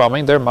is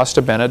overwhelming. There must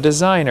have been a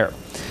designer.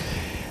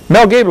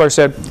 Mel Gabler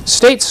said,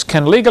 states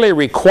can legally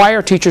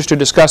require teachers to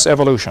discuss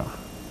evolution.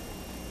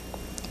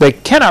 They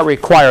cannot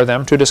require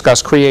them to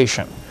discuss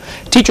creation.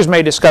 Teachers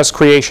may discuss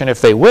creation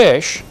if they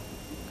wish,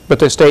 but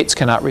the states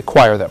cannot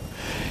require them.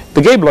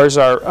 The Gablers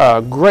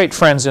are great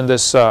friends in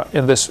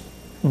this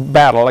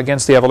battle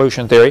against the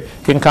evolution theory.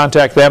 You can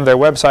contact them. Their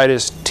website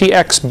is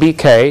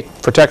TXBK,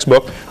 for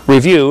textbook,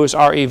 reviews,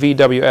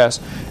 R-E-V-W-S,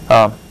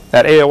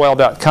 at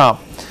AOL.com.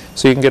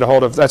 So you can get a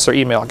hold of, that's their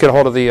email, get a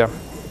hold of the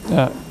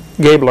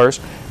Gablers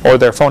or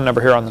their phone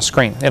number here on the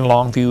screen in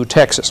Longview,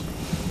 Texas.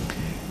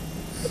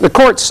 The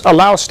courts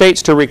allow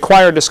states to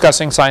require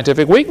discussing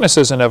scientific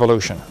weaknesses in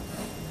evolution,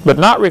 but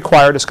not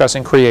require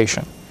discussing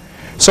creation.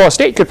 So a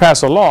state could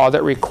pass a law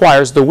that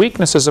requires the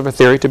weaknesses of a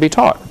theory to be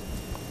taught.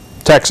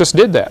 Texas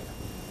did that,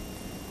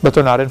 but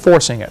they're not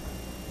enforcing it.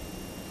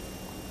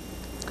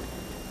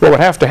 What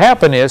would have to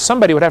happen is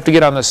somebody would have to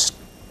get on this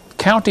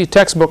county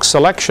textbook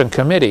selection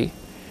committee,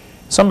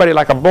 somebody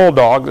like a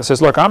bulldog that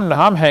says, look,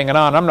 I'm hanging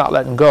on, I'm not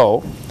letting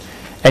go.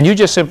 And you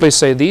just simply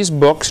say, these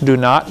books do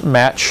not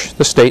match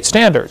the state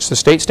standards. The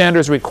state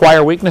standards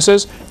require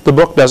weaknesses. The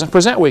book doesn't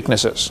present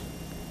weaknesses.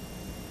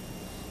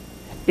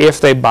 If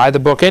they buy the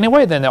book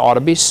anyway, then they ought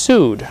to be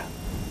sued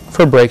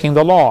for breaking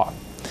the law.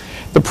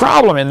 The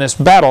problem in this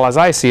battle, as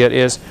I see it,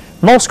 is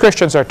most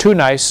Christians are too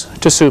nice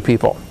to sue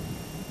people.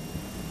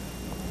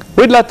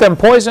 We'd let them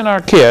poison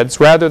our kids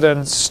rather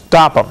than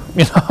stop them,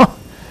 you know.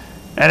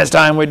 And it's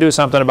time we do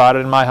something about it,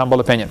 in my humble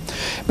opinion.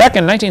 Back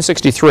in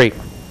 1963,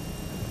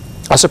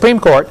 a Supreme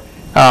Court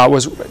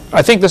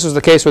I think this was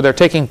the case where they're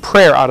taking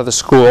prayer out of the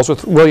schools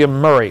with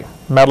William Murray,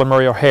 Madeline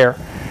Murray O'Hare.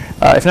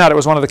 If not, it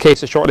was one of the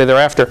cases shortly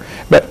thereafter.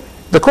 But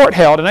the court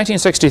held in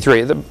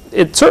 1963,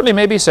 it certainly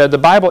may be said the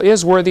Bible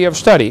is worthy of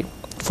study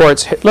for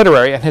its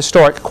literary and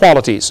historic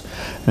qualities.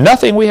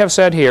 Nothing we have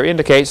said here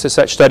indicates that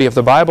such study of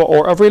the Bible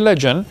or of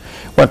religion,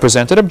 when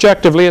presented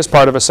objectively as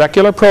part of a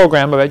secular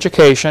program of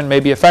education, may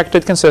be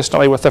effected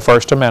consistently with the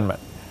First Amendment.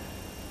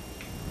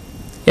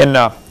 In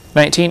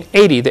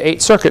 1980, the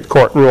Eighth Circuit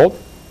Court ruled,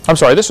 I'm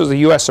sorry, this was the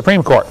U.S.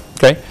 Supreme Court.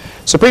 Okay?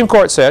 Supreme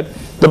Court said,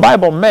 the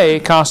Bible may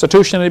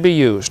constitutionally be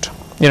used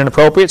in an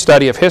appropriate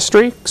study of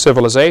history,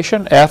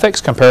 civilization, ethics,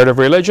 comparative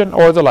religion,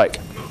 or the like.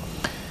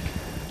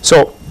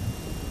 So,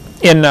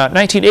 in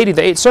 1980,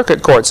 the Eighth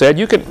Circuit Court said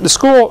the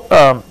school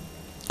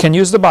can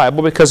use the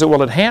Bible because it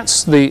will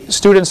enhance the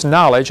students'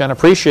 knowledge and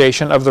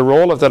appreciation of the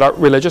role that our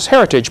religious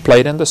heritage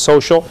played in the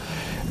social,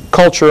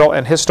 cultural,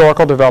 and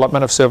historical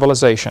development of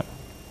civilization.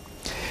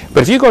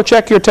 But if you go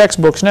check your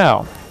textbooks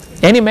now,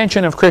 any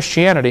mention of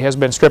Christianity has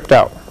been stripped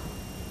out.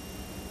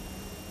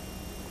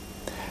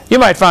 You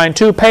might find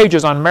 2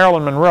 pages on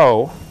Marilyn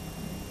Monroe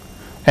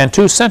and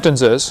 2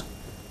 sentences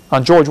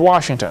on George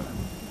Washington.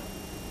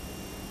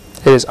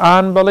 It is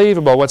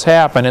unbelievable what's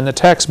happened in the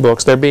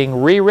textbooks. They're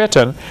being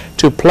rewritten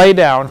to play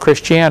down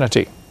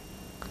Christianity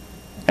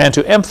and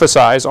to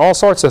emphasize all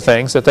sorts of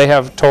things that they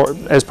have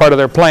as part of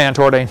their plan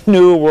toward a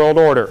new world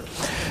order.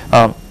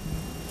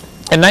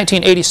 In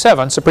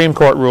 1987, Supreme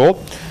Court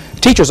ruled,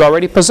 teachers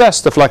already possess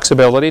the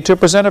flexibility to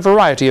present a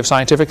variety of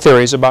scientific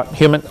theories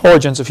about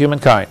origins of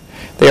humankind.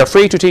 They are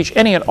free to teach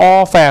any and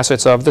all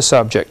facets of the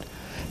subject.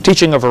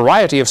 Teaching a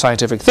variety of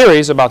scientific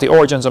theories about the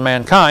origins of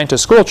mankind to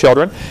school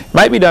children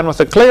might be done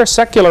with a clear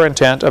secular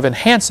intent of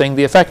enhancing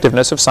the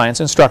effectiveness of science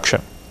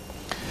instruction.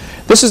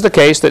 This is the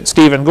case that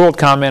Stephen Gould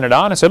commented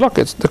on and said, look,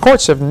 the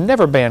courts have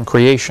never banned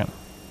creation.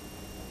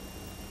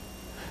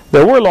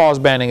 There were laws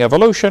banning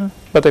evolution,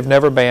 but they've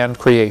never banned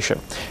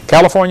creation.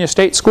 California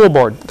State School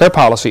Board, their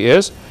policy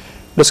is,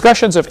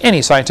 discussions of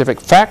any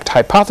scientific fact,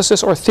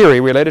 hypothesis, or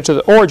theory related to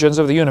the origins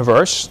of the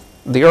universe,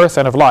 the earth,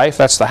 and of life,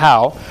 that's the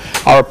how,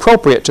 are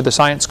appropriate to the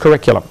science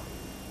curriculum.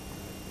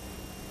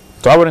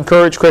 So I would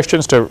encourage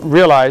Christians to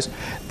realize,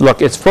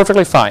 look, it's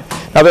perfectly fine.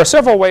 Now there are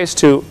several ways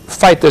to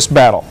fight this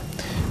battle.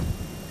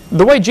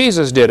 The way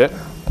Jesus did it,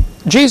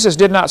 Jesus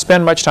did not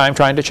spend much time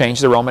trying to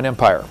change the Roman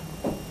Empire.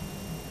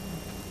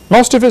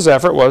 Most of his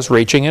effort was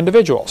reaching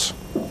individuals.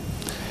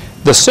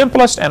 The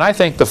simplest and I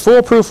think the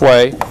foolproof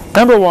way,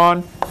 number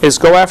 1, is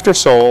go after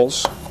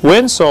souls,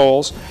 win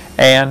souls,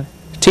 and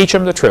teach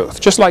them the truth.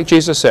 Just like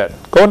Jesus said,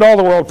 go into all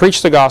the world,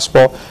 preach the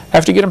gospel.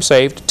 After you get them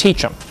saved,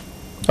 teach them,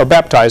 or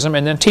baptize them,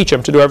 and then teach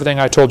them to do everything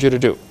I told you to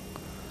do.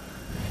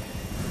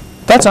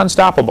 That's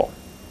unstoppable.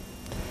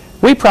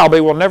 We probably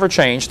will never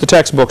change the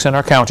textbooks in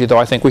our county, though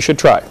I think we should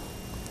try.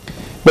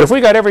 But if we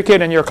got every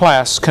kid in your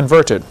class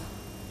converted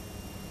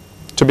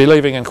to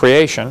believing in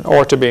creation,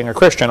 or to being a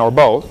Christian, or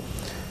both,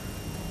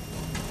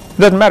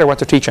 it doesn't matter what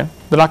they're teaching.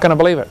 They're not going to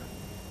believe it.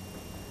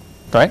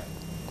 Right?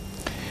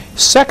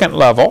 Second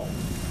level,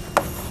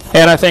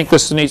 and I think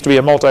this needs to be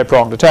a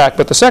multi-pronged attack,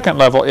 but the second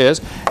level is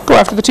go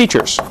after the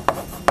teachers.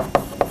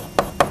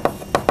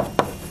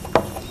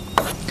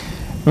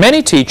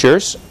 Many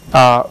teachers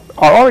are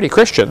already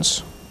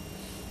Christians.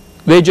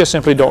 They just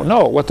simply don't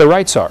know what their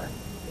rights are.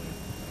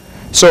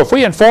 So if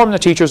we inform the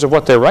teachers of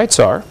what their rights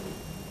are,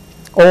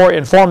 or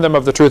inform them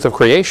of the truth of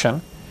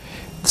creation,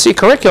 see,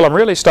 curriculum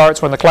really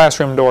starts when the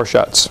classroom door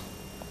shuts.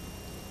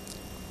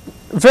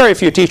 Very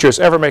few teachers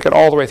ever make it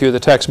all the way through the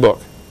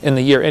textbook in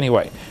the year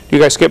anyway. Do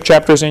you guys skip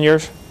chapters in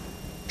yours?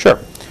 Sure.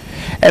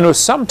 And with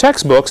some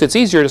textbooks, it's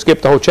easier to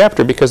skip the whole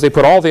chapter because they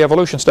put all the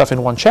evolution stuff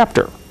in one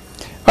chapter.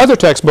 Other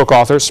textbook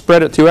authors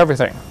spread it through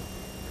everything.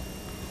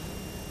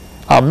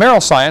 Merrill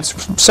Science,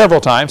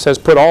 several times, has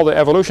put all the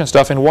evolution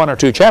stuff in 1 or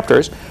 2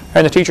 chapters,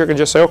 and the teacher can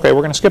just say, okay,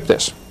 we're going to skip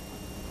this.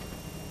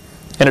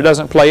 And it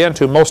doesn't play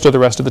into most of the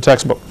rest of the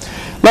textbook.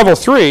 Level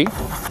 3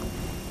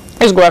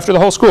 is go after the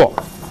whole school.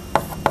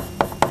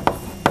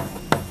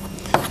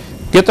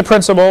 Get the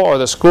principal or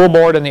the school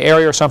board in the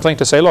area or something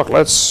to say, look,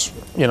 let's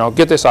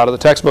get this out of the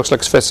textbooks,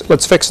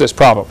 let's fix this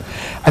problem.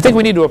 I think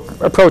we need to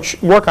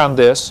work on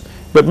this,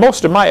 but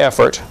most of my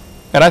effort,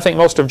 and I think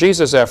most of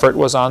Jesus' effort,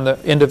 was on the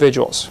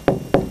individuals.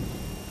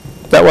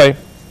 That way, it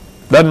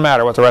doesn't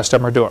matter what the rest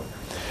of them are doing.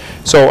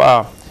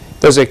 So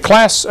there's a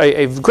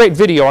great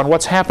video on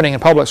what's happening in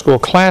public school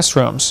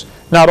classrooms,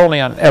 not only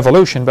on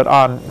evolution, but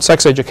on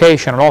sex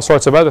education and all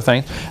sorts of other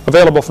things,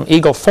 available from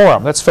Eagle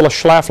Forum. That's Phyllis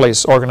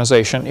Schlafly's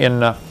organization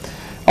in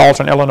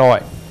Alton,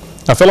 Illinois.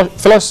 Now,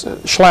 Phyllis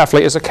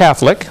Schlafly is a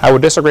Catholic. I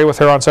would disagree with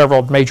her on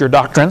several major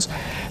doctrines,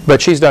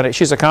 but she's done it.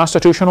 She's a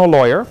constitutional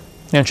lawyer,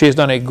 and she's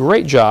done a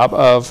great job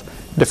of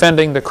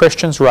defending the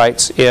Christians'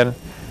 rights in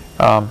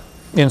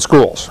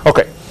schools.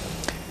 Okay.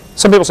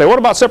 Some people say, what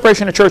about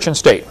separation of church and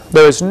state?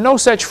 There is no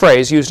such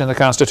phrase used in the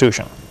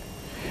Constitution.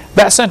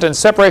 That sentence,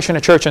 separation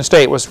of church and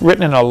state, was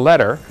written in a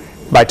letter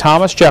by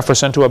Thomas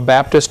Jefferson to a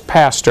Baptist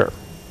pastor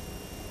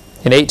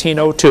in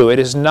 1802. It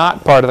is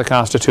not part of the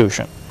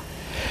Constitution.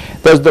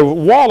 The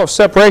wall of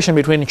separation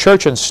between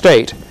church and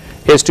state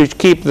is to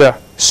keep the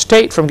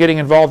state from getting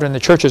involved in the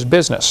church's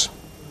business.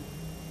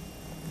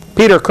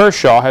 Peter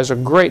Kershaw has a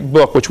great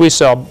book, which we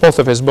sell both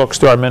of his books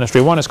through our ministry.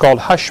 One is called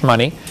Hush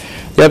Money.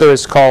 The other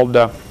is called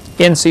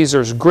In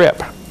Caesar's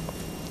Grip.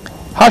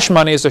 Hush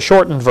Money is the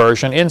shortened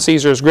version. In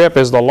Caesar's Grip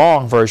is the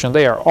long version.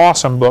 They are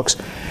awesome books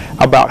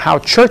about how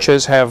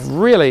churches have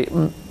really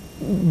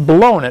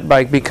blown it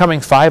by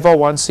becoming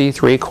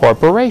 501c3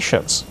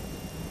 corporations.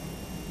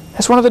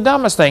 That's one of the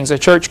dumbest things a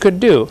church could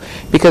do,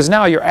 because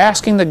now you're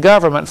asking the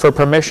government for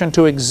permission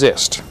to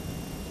exist.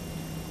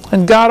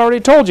 And God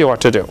already told you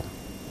what to do.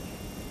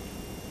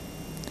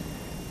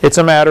 It's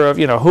a matter of,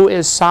 who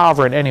is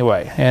sovereign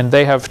anyway? And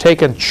they have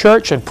taken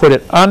church and put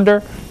it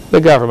under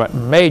the government.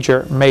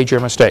 Major,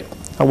 major mistake.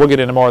 And we'll get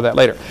into more of that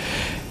later.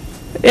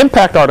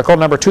 Impact article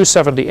number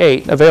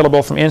 278,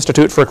 available from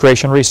Institute for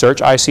Creation Research,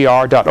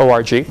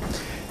 icr.org,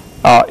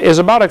 is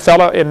about a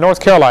fellow in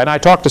North Carolina. I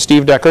talked to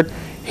Steve Deckard.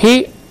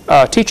 He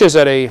teaches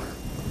at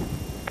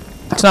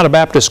it's not a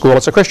Baptist school,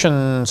 it's a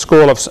Christian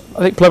school of, I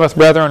think, Plymouth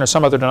Brethren or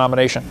some other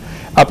denomination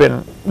up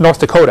in North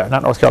Dakota,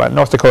 not North Carolina,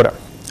 North Dakota,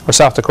 or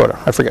South Dakota,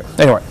 I forget.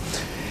 Anyway,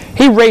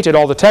 he rated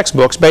all the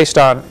textbooks based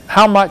on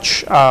how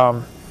much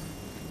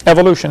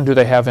evolution do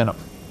they have in them.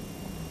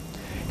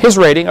 His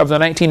rating of the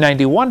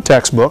 1991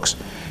 textbooks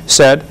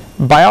said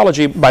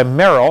biology by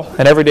Merrill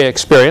and everyday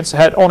experience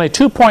had only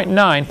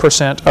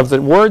 2.9% of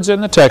the words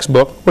in the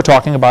textbook were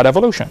talking about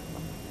evolution.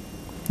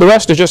 The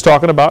rest is just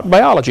talking about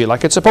biology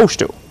like it's supposed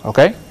to,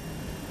 okay?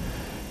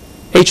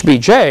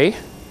 HBJ,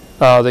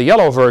 the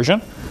yellow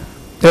version,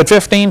 had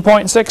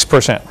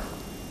 15.6%.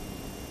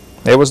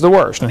 It was the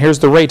worst. And here's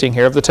the rating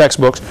here of the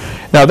textbooks.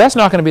 Now, that's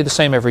not going to be the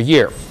same every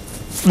year.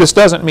 This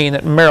doesn't mean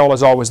that Merrill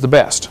is always the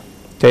best.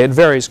 Okay, it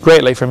varies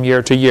greatly from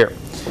year to year.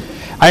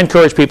 I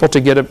encourage people to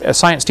get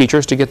science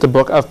teachers to get the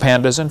book of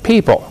Pandas and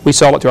People. We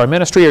sell it through our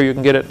ministry, or you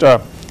can get it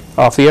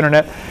off the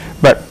internet.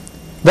 But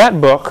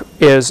that book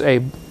is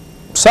a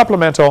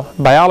supplemental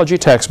biology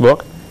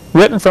textbook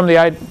written from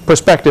the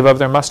perspective of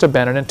there must have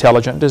been an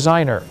intelligent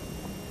designer,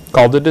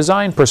 called the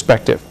design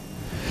perspective.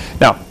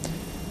 Now,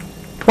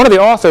 one of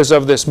the authors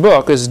of this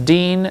book is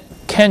Dean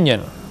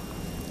Kenyon,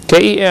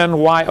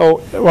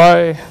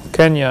 K-E-N-Y-O-Y,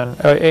 Kenyon,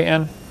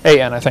 A-N,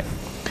 I think.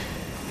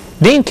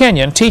 Dean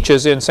Kenyon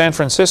teaches in San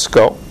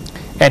Francisco,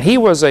 and he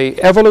was an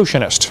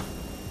evolutionist.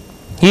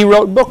 He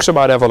wrote books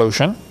about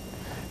evolution,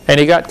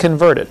 and he got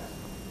converted.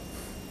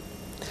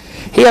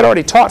 He had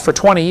already taught for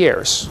 20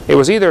 years. It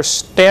was either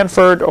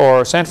Stanford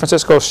or San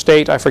Francisco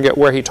State, I forget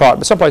where he taught,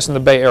 but someplace in the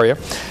Bay Area.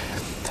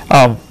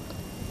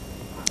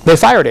 They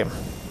fired him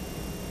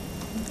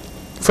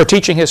for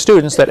teaching his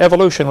students that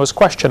evolution was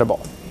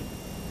questionable.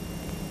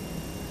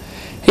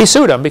 He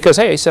sued them because,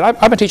 hey, he said,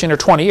 I've been teaching here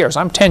 20 years.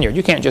 I'm tenured.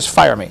 You can't just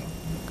fire me.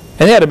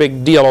 And they had a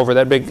big deal over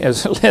that,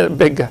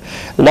 big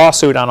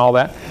lawsuit on all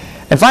that.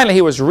 And finally,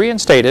 he was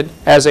reinstated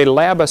as a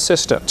lab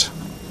assistant.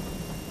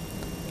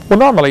 Well,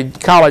 normally,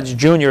 college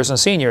juniors and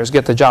seniors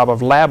get the job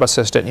of lab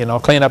assistant,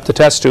 clean up the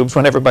test tubes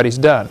when everybody's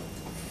done.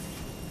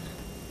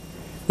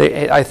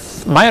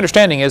 My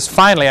understanding is,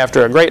 finally,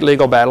 after a great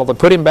legal battle, they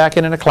put him back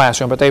in a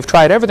classroom, but they've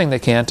tried everything they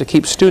can to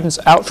keep students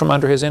out from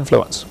under his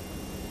influence,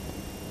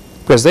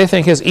 because they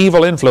think his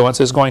evil influence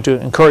is going to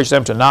encourage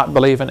them to not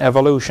believe in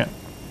evolution.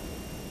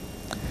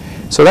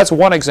 So that's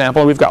one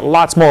example. We've got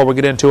lots more we'll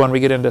get into when we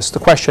get into the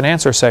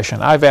question-answer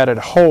session. I've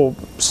added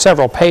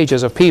several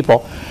pages of people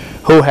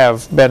who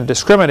have been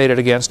discriminated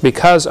against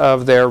because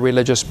of their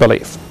religious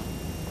belief.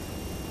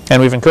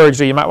 And we've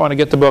encouraged you might want to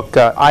get the book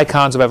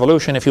Icons of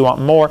Evolution if you want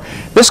more.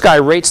 This guy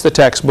rates the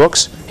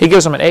textbooks. He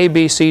gives them an A,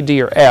 B, C,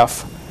 D, or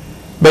F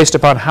based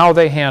upon how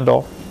they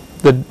handle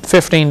the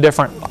 15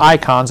 different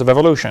icons of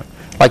evolution,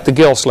 like the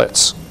gill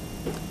slits.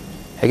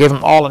 I gave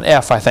them all an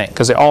F, I think,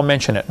 because they all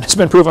mention it. It's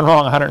been proven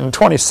wrong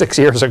 126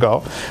 years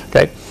ago.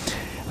 Okay,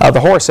 the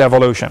horse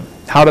evolution.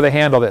 How do they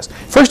handle this?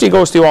 First, he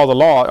goes through all the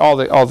law,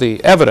 all the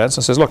evidence,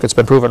 and says, "Look, it's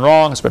been proven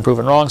wrong. It's been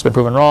proven wrong. It's been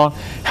proven wrong.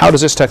 How does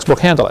this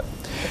textbook handle it?"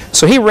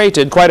 So he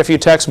rated quite a few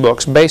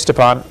textbooks based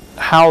upon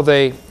how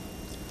they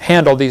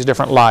handle these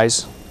different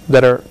lies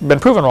that are been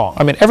proven wrong.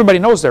 I mean, everybody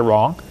knows they're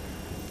wrong,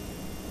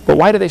 but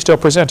why do they still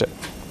present it?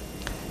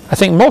 I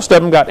think most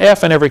of them got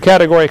F in every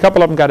category. A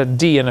couple of them got a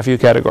D in a few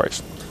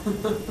categories.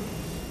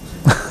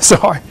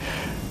 So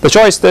the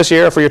choice this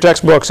year for your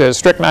textbooks is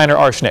strychnine or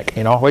arsenic.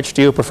 Which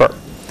do you prefer?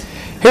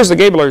 Here's the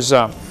Gabler's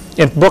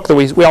book that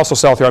we also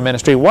sell through our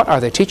ministry. What are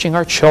they teaching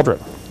our children?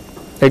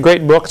 A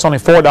great book. It's only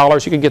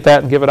 $4. You can get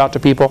that and give it out to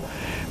people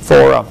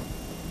for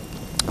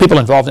people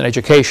involved in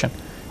education.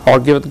 Or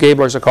give the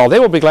Gablers a call. They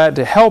will be glad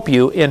to help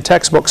you in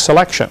textbook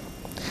selection.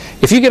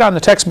 If you get on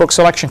the textbook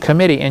selection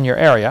committee in your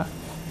area,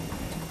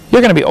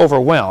 you're going to be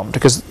overwhelmed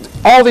because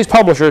all these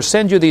publishers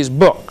send you these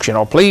books,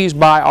 please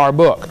buy our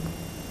book.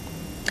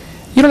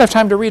 You don't have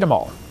time to read them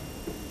all.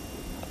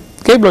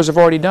 Gablers have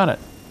already done it.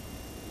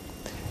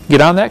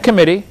 Get on that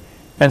committee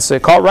and say,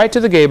 call right to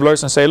the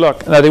Gablers and say,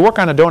 look, now they work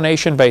on a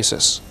donation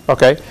basis,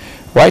 okay?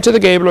 Write to the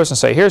Gablers and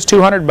say, here's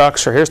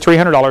 $200 or here's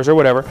 $300 or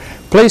whatever.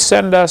 Please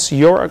send us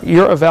your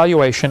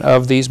evaluation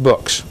of these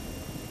books.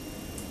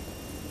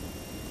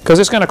 Because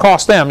it's going to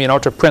cost them, you know,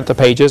 to print the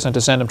pages and to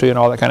send them to you and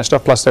all that kind of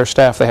stuff, plus their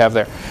staff they have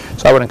there.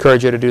 So I would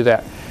encourage you to do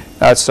that.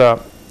 That's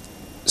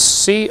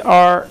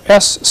CRSC.org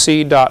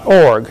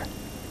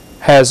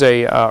has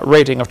a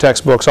rating of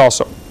textbooks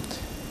also.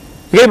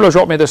 The Gablers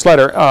wrote me this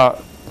letter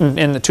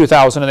in the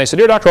 2000, and they said,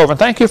 Dear Dr. Hovind,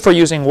 thank you for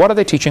using What Are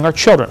They Teaching Our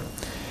Children?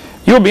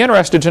 You will be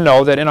interested to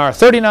know that in our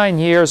 39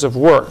 years of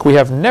work, we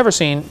have never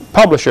seen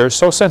publishers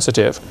so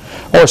sensitive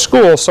or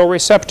schools so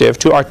receptive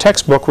to our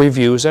textbook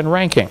reviews and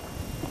ranking.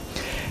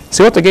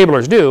 See, what the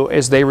Gablers do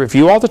is they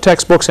review all the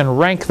textbooks and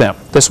rank them.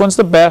 This one's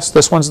the best,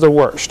 this one's the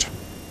worst.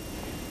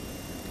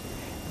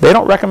 They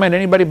don't recommend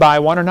anybody buy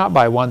one or not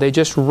buy one. They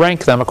just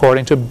rank them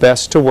according to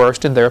best to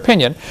worst in their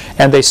opinion.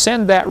 And they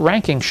send that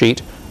ranking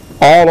sheet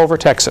all over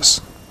Texas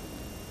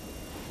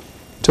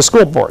to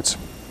school boards.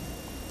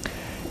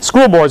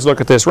 School boards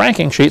look at this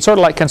ranking sheet sort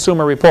of like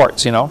Consumer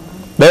Reports, you know.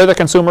 They're the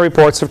Consumer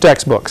Reports of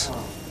textbooks.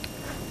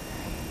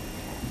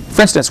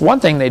 For instance, one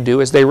thing they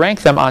do is they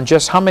rank them on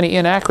just how many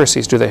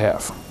inaccuracies do they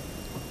have.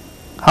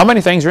 How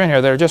many things are in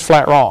here that are just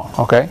flat wrong,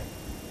 okay?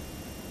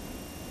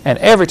 And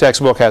every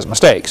textbook has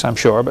mistakes, I'm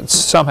sure, but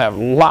some have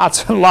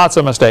lots and lots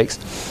of mistakes.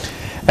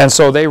 And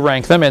so they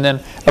rank them, and then,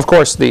 of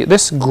course,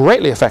 this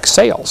greatly affects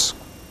sales.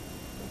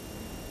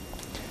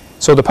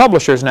 So the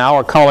publishers now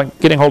are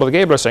getting hold of the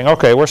Gablers saying,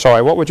 okay, we're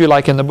sorry, what would you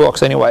like in the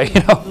books anyway? You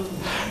know,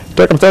 it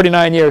took them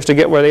 39 years to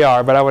get where they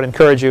are, but I would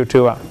encourage you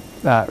to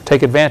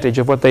take advantage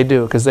of what they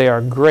do, because they are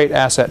a great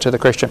asset to the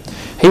Christian.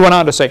 He went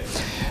on to say,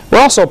 we're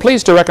also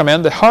pleased to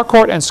recommend the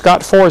Harcourt and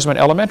Scott Forsman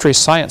Elementary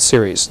Science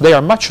Series. They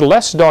are much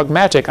less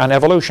dogmatic on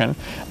evolution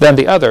than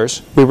the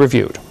others we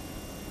reviewed.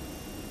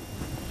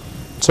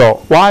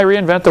 So why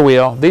reinvent the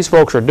wheel? These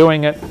folks are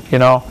doing it, you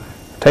know.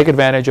 Take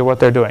advantage of what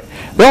they're doing.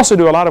 They also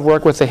do a lot of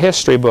work with the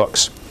history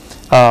books.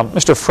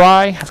 Mr.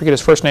 Fry, I forget his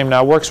first name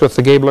now, works with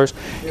the Gablers.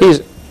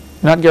 He's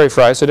not Gary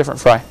Fry, it's a different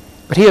Fry.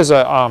 But he is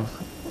a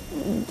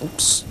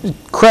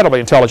incredibly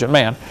intelligent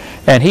man.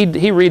 And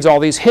he reads all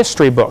these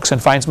history books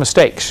and finds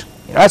mistakes.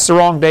 You know, that's the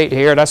wrong date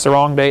here, that's the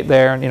wrong date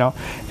there, and, you know,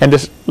 and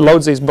just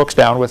loads these books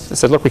down with,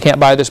 says, look, we can't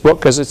buy this book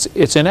because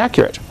it's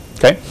inaccurate.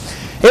 Okay?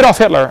 Adolf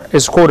Hitler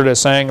is quoted as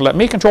saying, let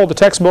me control the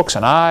textbooks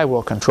and I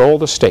will control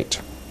the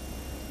state.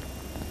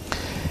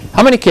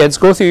 How many kids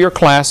go through your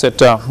class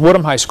at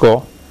Woodham High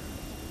School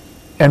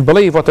and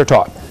believe what they're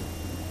taught?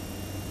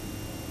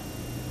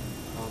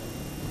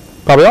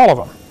 Probably all of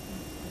them.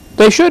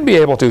 They should be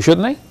able to,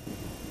 shouldn't they?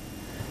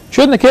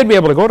 Shouldn't the kid be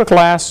able to go to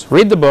class,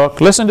 read the book,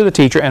 listen to the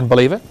teacher, and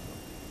believe it?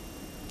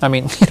 I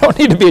mean, you don't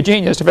need to be a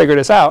genius to figure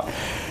this out.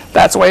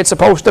 That's the way it's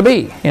supposed to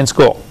be in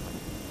school.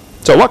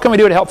 So what can we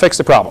do to help fix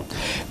the problem?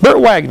 Bert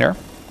Wagner,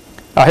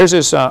 here's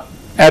his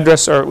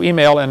address or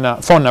email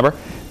and phone number.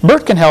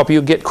 Bert can help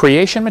you get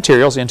creation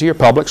materials into your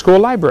public school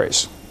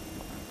libraries.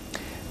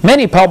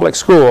 Many public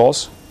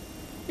schools,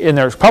 in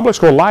their public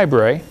school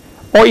library,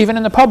 or even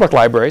in the public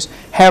libraries,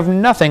 have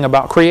nothing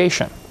about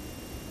creation.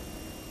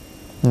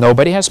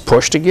 Nobody has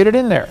pushed to get it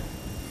in there.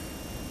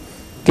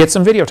 Get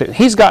some videotapes.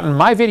 He's gotten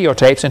my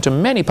videotapes into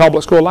many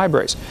public school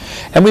libraries.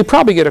 And we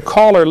probably get a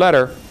call or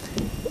letter,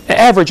 an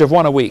average of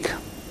one a week,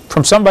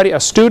 from somebody, a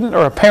student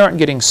or a parent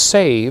getting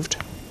saved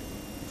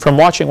from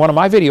watching one of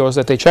my videos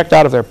that they checked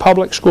out of their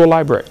public school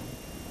library.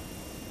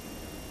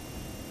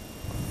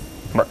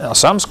 Now,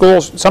 some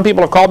schools, some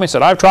people have called me and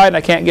said, I've tried and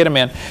I can't get them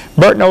in.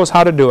 Bert knows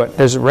how to do it.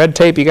 There's red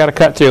tape you got to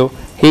cut through.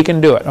 He can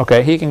do it,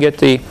 okay? He can get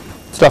the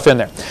stuff in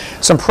there.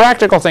 Some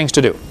practical things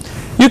to do.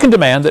 You can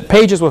demand that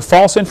pages with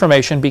false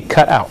information be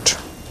cut out.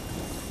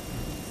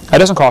 That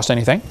doesn't cost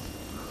anything.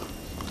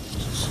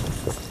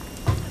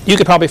 You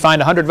could probably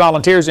find 100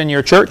 volunteers in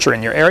your church or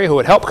in your area who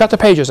would help cut the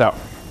pages out.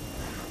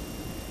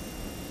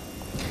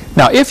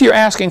 Now, if you're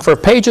asking for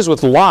pages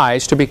with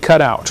lies to be cut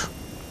out,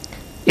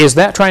 is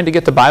that trying to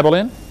get the Bible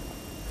in?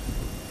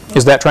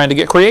 Is that trying to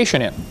get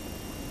creation in?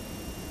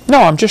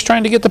 No, I'm just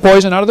trying to get the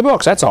poison out of the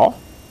books, that's all.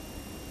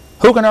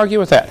 Who can argue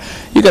with that?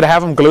 You've got to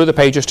have them glue the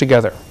pages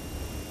together.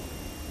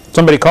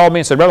 Somebody called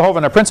me and said, Brother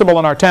Hovind, a principal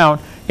in our town,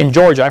 in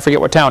Georgia, I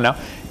forget what town now,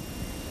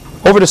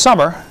 over the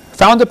summer,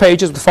 found the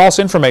pages with false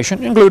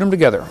information and glued them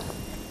together.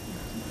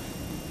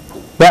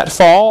 That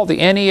fall, the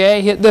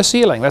NEA hit the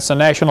ceiling. That's the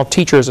National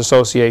Teachers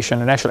Association,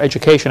 the National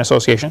Education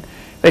Association.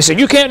 They said,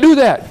 you can't do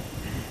that.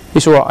 He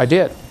said, well, I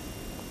did.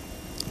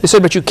 They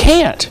said, but you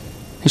can't.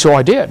 He said, well,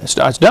 I did.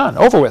 It's done.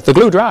 Over with. The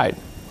glue dried.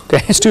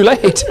 Okay, it's too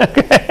late.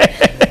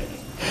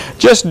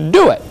 Just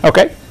do it.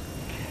 Okay?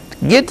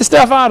 Get the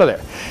stuff out of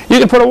there. You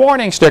can put a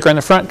warning sticker in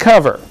the front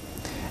cover.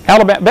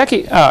 Alabama, Becky,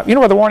 you know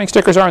where the warning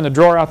stickers are in the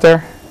drawer out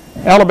there?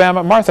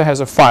 Alabama, Martha has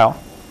a file.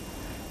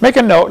 Make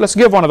a note. Let's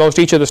give one of those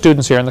to each of the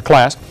students here in the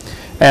class.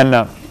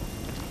 And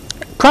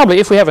probably,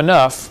 if we have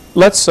enough,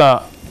 let's,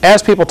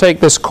 as people take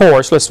this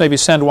course, let's maybe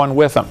send one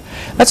with them.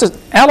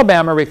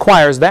 Alabama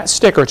requires that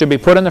sticker to be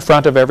put in the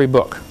front of every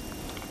book.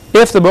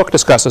 If the book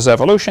discusses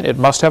evolution, it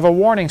must have a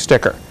warning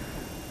sticker.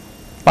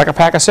 Like a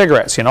pack of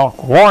cigarettes, you know,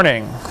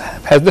 warning,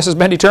 this has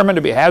been determined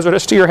to be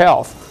hazardous to your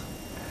health.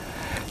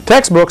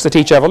 Textbooks that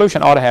teach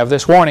evolution ought to have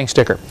this warning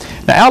sticker.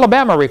 Now,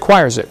 Alabama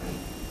requires it,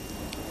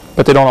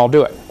 but they don't all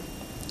do it.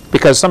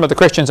 Because some of the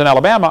Christians in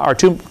Alabama are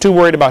too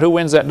worried about who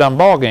wins that dumb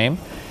ball game,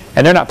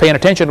 and they're not paying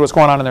attention to what's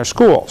going on in their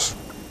schools.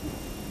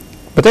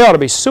 But they ought to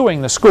be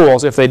suing the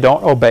schools if they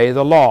don't obey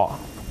the law.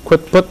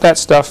 Put that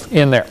stuff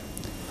in there.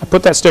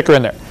 Put that sticker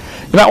in there.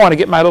 You might want to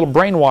get my little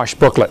brainwash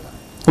booklet.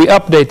 We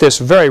update this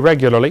very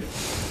regularly.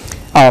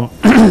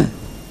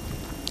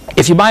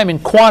 If you buy them in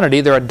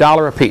quantity, they're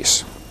 $1 a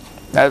piece.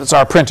 That's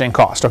our printing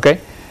cost, okay?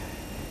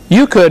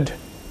 You could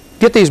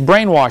get these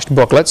brainwashed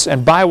booklets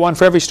and buy one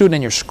for every student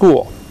in your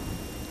school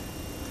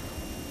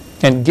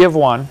and give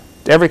one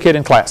to every kid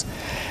in class.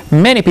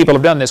 Many people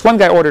have done this. One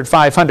guy ordered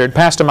 500,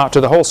 passed them out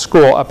to the whole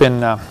school up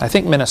in, I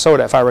think,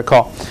 Minnesota, if I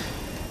recall.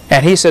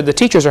 And he said the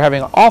teachers are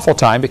having an awful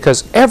time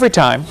because every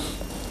time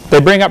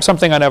they bring up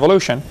something on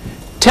evolution,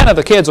 10 of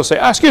the kids will say,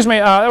 excuse me,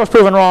 that was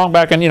proven wrong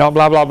back in, you know,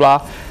 blah, blah,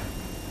 blah.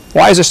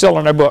 Why is it still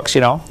in their books,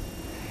 you know?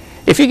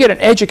 If you get an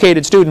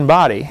educated student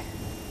body,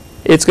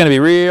 it's going to be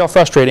real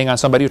frustrating on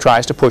somebody who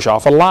tries to push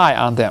off a lie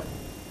on them.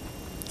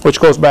 Which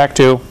goes back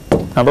to,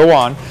 number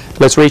one,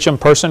 let's reach them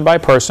person by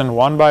person,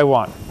 one by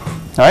one.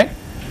 All right?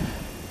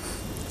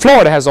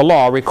 Florida has a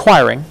law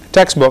requiring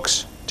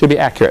textbooks to be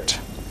accurate.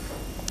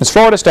 It's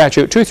Florida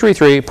Statute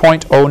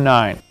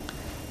 233.09.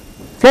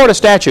 Florida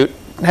statute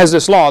has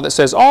this law that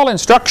says all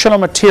instructional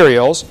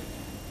materials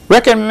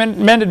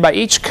recommended by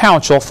each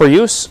council for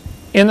use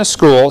in the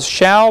schools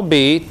shall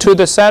be, to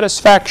the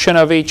satisfaction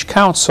of each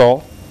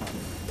council,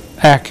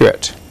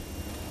 accurate.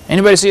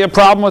 Anybody see a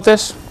problem with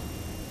this?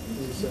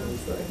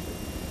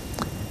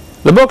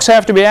 The books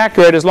have to be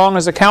accurate as long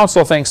as the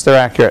council thinks they're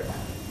accurate.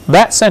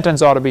 That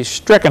sentence ought to be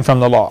stricken from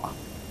the law.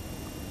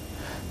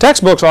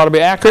 Textbooks ought to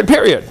be accurate,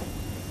 period.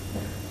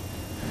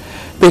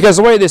 Because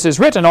the way this is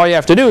written, all you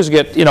have to do is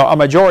get, you know, a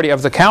majority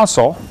of the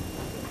council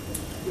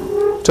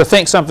to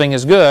think something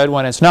is good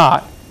when it's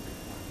not,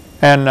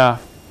 and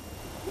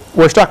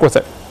we're stuck with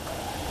it.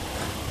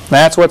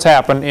 That's what's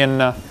happened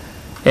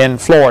in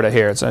Florida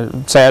here. It's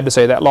sad to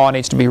say that law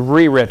needs to be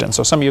rewritten.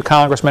 So some of you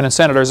congressmen and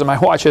senators that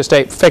might watch this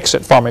tape, fix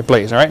it for me,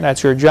 please. All right,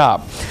 that's your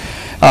job.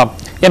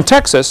 In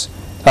Texas,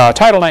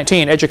 Title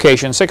 19,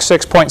 Education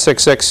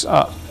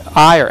 66.66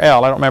 I or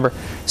L, I don't remember,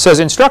 says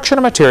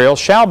instructional materials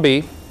shall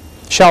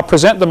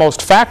present the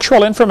most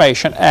factual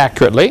information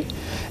accurately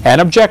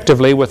and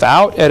objectively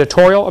without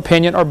editorial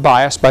opinion or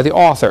bias by the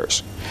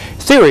authors.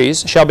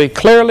 Theories shall be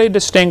clearly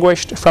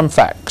distinguished from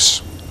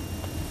facts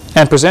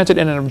and presented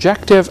in an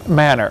objective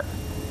manner.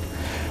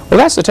 Well,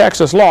 that's the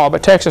Texas law,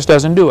 but Texas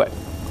doesn't do it.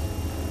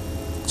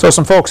 So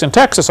some folks in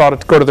Texas ought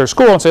to go to their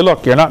school and say,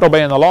 look, you're not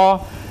obeying the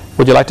law.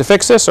 Would you like to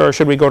fix this, or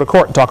should we go to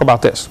court and talk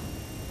about this?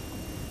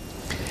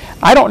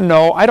 I don't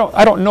know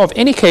of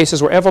any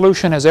cases where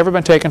evolution has ever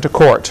been taken to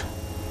court.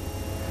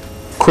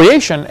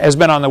 Creation has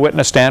been on the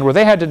witness stand where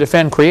they had to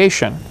defend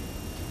creation.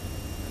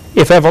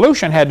 If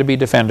evolution had to be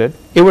defended,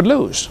 it would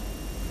lose.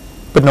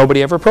 But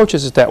nobody ever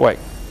approaches it that way.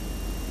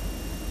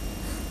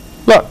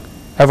 Look,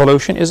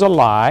 evolution is a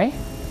lie.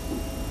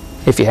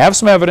 If you have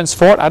some evidence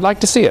for it, I'd like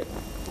to see it.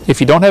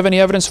 If you don't have any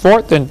evidence for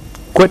it, then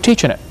quit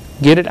teaching it.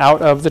 Get it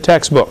out of the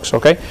textbooks,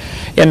 okay?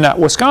 In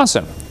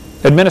Wisconsin,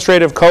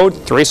 Administrative Code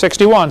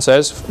 361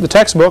 says the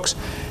textbooks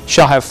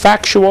shall have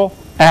factual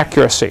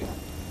accuracy.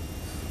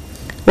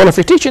 Well, if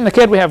you're teaching the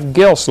kid we have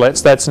gill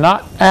slits, that's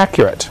not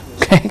accurate.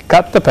 Okay?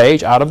 Cut the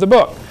page out of the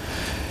book.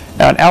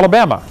 Now in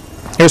Alabama,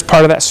 here's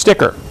part of that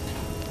sticker.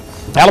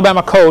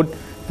 Alabama Code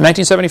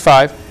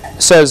 1975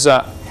 says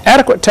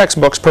adequate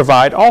textbooks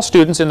provide all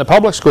students in the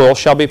public schools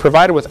shall be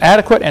provided with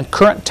adequate and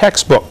current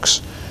textbooks.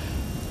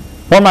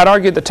 One might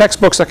argue that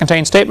textbooks that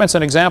contain statements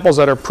and examples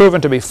that are proven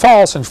to be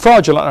false and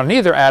fraudulent are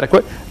neither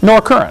adequate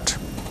nor current.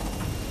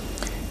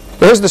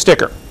 Here's the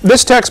sticker.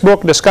 This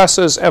textbook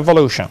discusses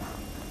evolution,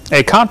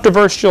 a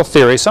controversial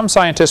theory some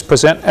scientists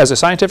present as a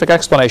scientific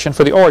explanation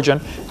for the origin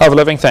of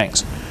living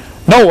things.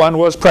 No one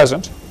was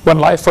present when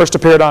life first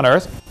appeared on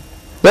Earth.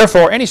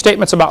 Therefore, any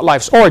statements about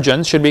life's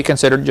origins should be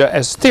considered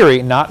as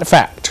theory, not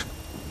fact.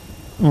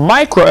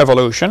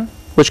 Microevolution,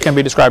 which can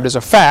be described as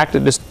a fact,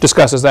 it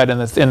discusses that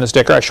in the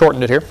sticker, I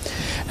shortened it here,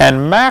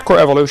 and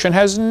macroevolution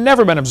has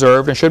never been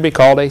observed and should be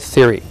called a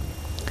theory.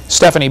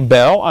 Stephanie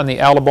Bell on the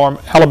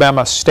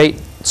Alabama State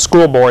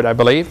School Board, I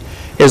believe,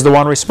 is the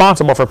one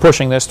responsible for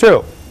pushing this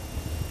through.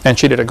 And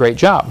she did a great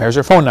job. Here's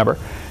her phone number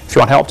if you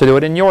want help to do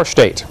it in your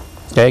state.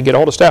 Okay, get a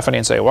hold of Stephanie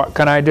and say, what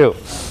can I do? All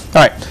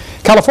right,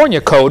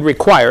 California code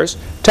requires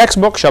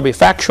textbooks shall be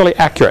factually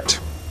accurate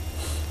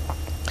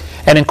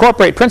and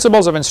incorporate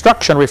principles of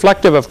instruction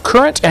reflective of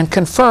current and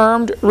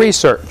confirmed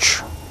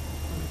research.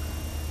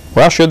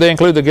 Well, should they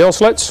include the gill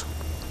slits?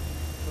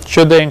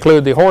 Should they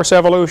include the horse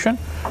evolution?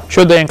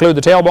 Should they include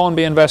the tailbone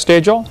being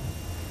vestigial?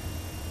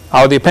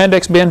 Or the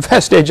appendix being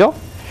vestigial?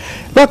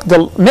 Look,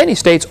 many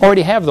states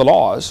already have the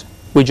laws.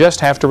 We just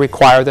have to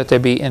require that they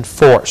be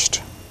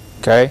enforced.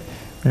 Okay?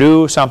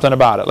 Do something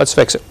about it. Let's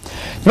fix it.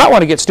 You might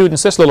want to get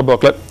students this little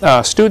booklet,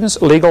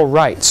 Students' Legal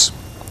Rights.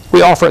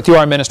 We offer it through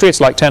our ministry.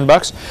 It's like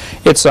 $10.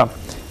 It's you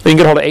can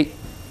get hold of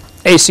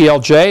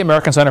ACLJ,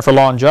 American Center for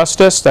Law and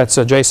Justice. That's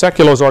Jay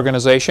Sekulo's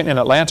organization in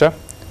Atlanta,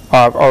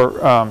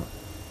 Atlanta,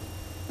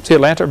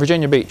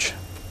 Virginia Beach.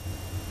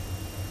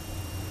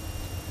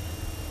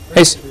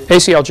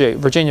 ACLJ,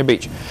 Virginia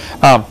Beach.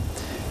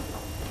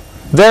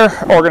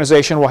 Their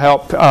organization will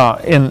help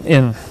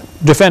in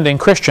defending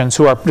Christians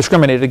who are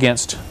discriminated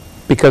against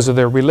because of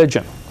their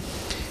religion.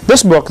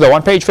 This book, though,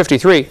 on page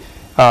 53,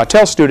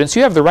 tells students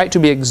you have the right to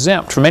be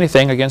exempt from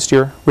anything against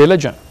your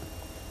religion.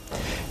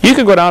 You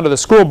could go down to the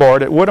school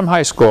board at Woodham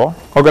High School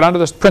or go down to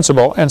the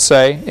principal and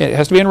say, it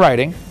has to be in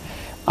writing,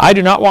 I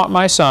do not want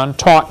my son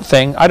taught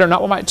I do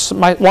not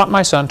want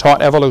my son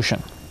taught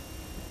evolution.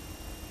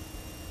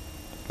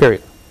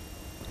 Period.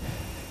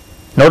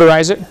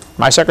 Notarize it.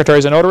 My secretary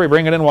is a notary.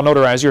 Bring it in. We'll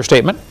notarize your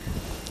statement.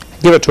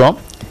 Give it to them.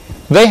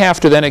 They have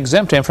to then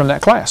exempt him from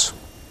that class.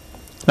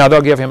 Now,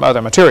 they'll give him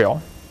other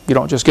material. You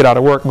don't just get out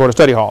of work and go to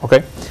study hall,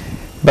 okay?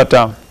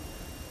 But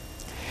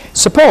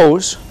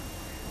suppose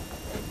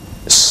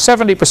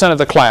 70% of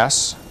the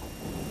class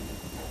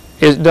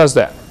does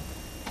that.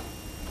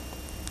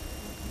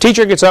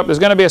 Teacher gets up. There's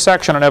going to be a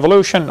section on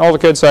evolution. All the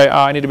kids say,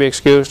 I need to be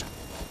excused.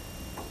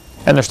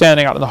 And they're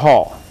standing out in the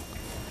hall.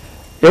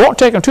 It won't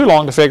take them too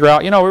long to figure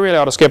out, we really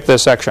ought to skip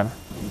this section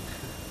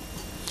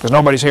because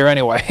nobody's here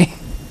anyway,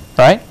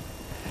 right?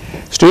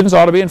 Students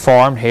ought to be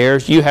informed,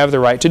 you have the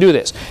right to do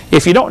this.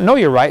 If you don't know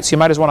your rights, you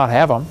might as well not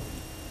have them.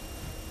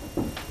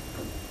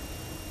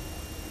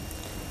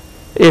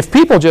 If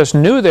people just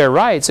knew their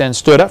rights and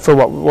stood up for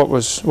what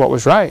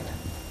was right.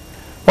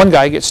 One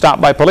guy gets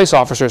stopped by police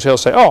officers, he'll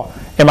say, oh,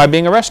 am I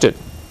being arrested?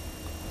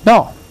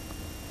 No.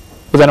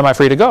 Well, then am I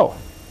free to go?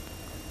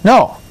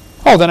 No.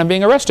 Oh, then I'm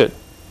being arrested.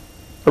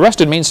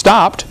 Arrested means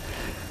stopped.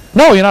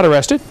 No, you're not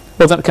arrested.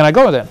 Well, then can I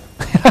go then?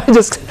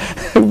 Just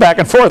back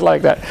and forth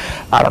like that.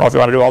 I don't know if you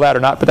want to do all that or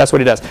not, but that's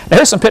what he does. Now,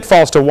 here's some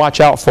pitfalls to watch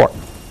out for.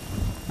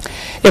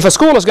 If a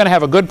school is going to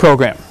have a good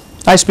program,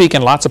 I speak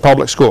in lots of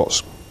public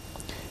schools,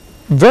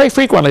 very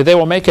frequently they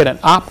will make it an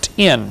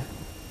opt-in.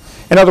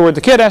 In other words,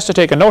 the kid has to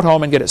take a note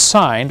home and get it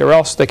signed, or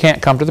else they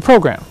can't come to the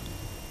program.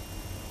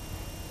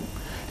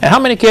 And how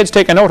many kids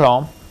take a note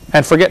home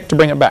and forget to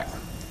bring it back?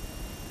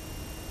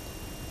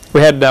 We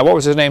had, what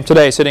was his name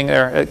today, sitting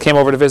there, came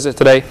over to visit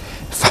today,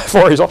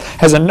 4 years old,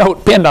 has a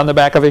note pinned on the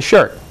back of his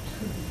shirt.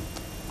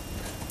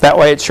 That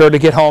way it's sure to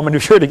get home and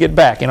sure to get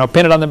back. Pin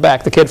it on the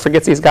back. The kid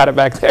forgets he's got it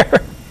back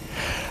there.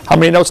 How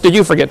many notes did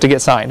you forget to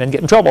get signed and get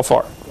in trouble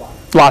for?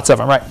 Lots of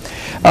them, right.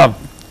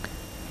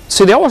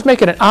 See, they always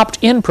make it an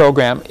opt-in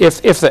program.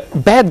 If the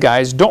bad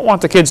guys don't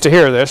want the kids to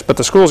hear this, but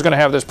the school's going to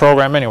have this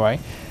program anyway,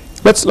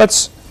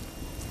 let's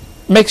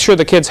make sure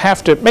the kids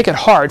have to, make it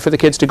hard for the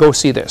kids to go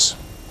see this.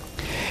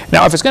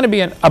 Now, if it's going to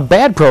be a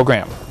bad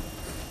program,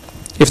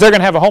 if they're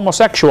going to have a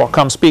homosexual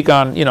come speak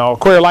on,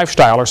 queer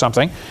lifestyle or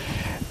something,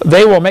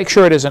 they will make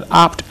sure it is an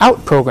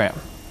opt-out program.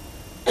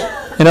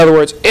 In other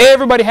words,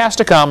 everybody has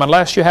to come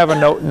unless you have a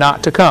note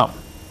not to come.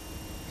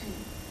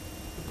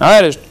 Now,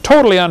 that is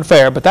totally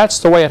unfair, but that's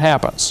the way it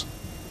happens.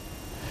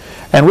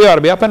 And we ought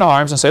to be up in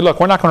arms and say, look,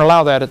 we're not going to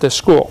allow that at this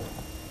school.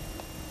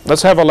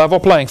 Let's have a level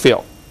playing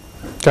field.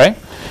 Okay?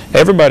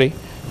 Everybody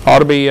ought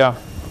to be...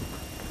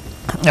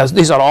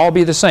 these ought to all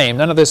be the same.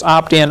 None of this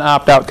opt-in,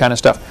 opt-out kind of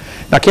stuff.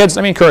 Now, kids,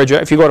 let me encourage you,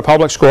 if you go to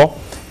public school,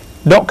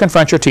 don't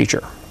confront your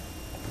teacher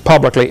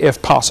publicly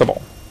if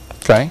possible.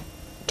 Okay?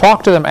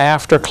 Talk to them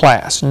after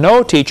class.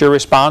 No teacher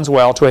responds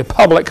well to a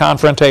public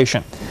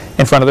confrontation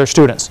in front of their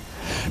students.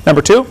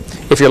 Number 2,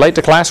 if you're late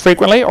to class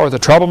frequently, or the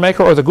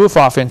troublemaker or the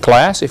goof-off in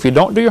class, if you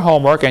don't do your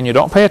homework and you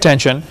don't pay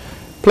attention,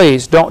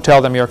 please don't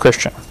tell them you're a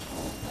Christian.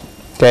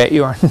 Okay?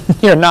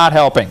 You're not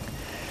helping.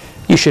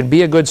 You should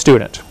be a good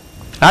student.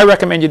 I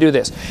recommend you do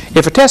this.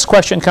 If a test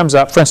question comes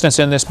up, for instance,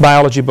 in this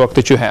biology book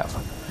that you have,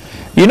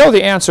 you know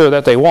the answer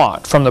that they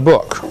want from the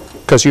book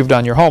because you've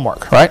done your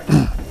homework, right?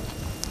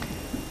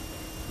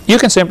 You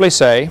can simply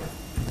say,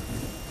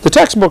 the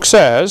textbook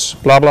says,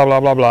 blah, blah, blah,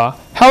 blah, blah.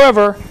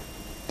 However,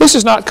 this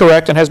is not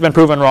correct and has been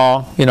proven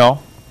wrong,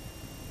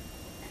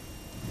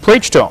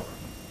 Preach to them.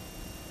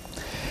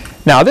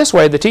 Now, this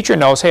way, the teacher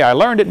knows, hey, I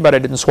learned it, but I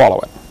didn't swallow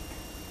it.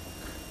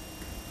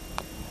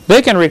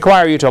 They can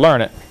require you to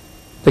learn it.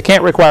 They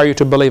can't require you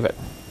to believe it.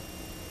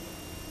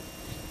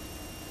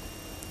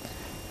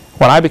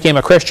 When I became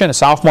a Christian, a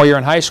sophomore year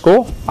in high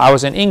school, I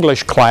was in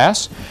English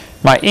class.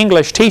 My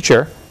English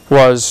teacher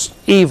was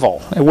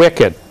evil,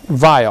 wicked,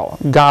 vile,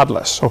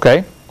 godless,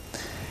 okay?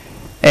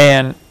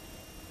 And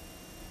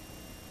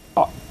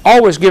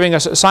always giving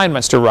us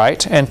assignments to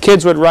write, and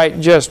kids would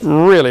write just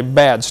really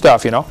bad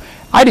stuff,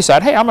 I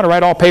decided, hey, I'm going to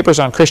write all papers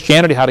on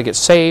Christianity, how to get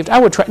saved. I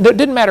would try, it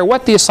didn't matter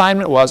what the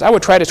assignment was, I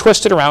would try to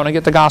twist it around and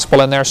get the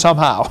gospel in there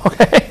somehow,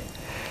 okay?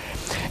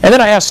 And then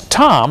I asked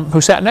Tom,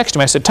 who sat next to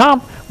me, I said,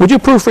 Tom, would you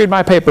proofread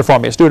my paper for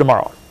me? It's due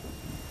tomorrow.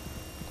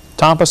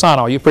 Tom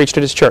Pisano, you preached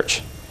at his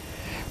church.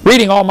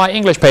 Reading all my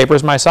English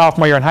papers my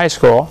sophomore year in high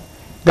school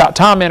got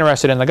Tom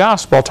interested in the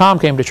gospel. Tom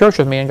came to church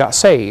with me and got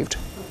saved.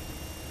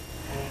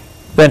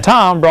 Then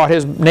Tom brought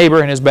his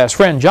neighbor and his best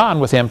friend John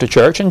with him to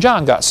church, and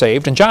John got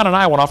saved, and John and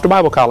I went off to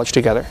Bible college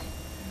together.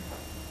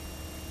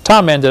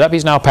 Tom ended up,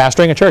 he's now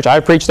pastoring a church.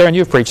 I've preached there and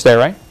you've preached there,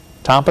 right?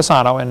 Tom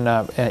Pisano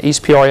in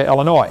East Peoria,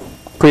 Illinois,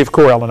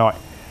 Creve-Coeur, Illinois.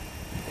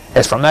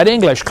 It's from that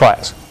English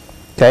class.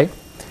 Okay?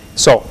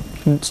 So,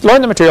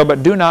 learn the material,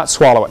 but do not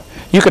swallow it.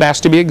 You can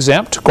ask to be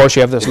exempt. Of course,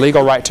 you have this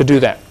legal right to do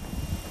that.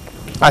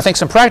 I think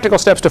some practical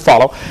steps to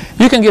follow.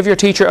 You can give your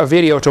teacher a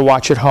video to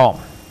watch at home.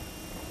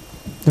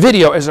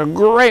 Video is a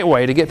great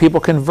way to get people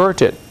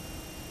converted.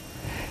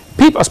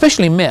 People,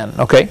 especially men,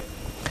 okay?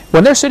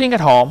 When they're sitting at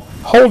home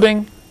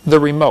holding the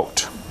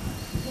remote,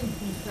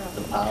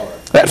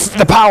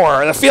 the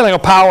power, the feeling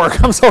of power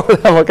comes over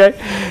them, okay?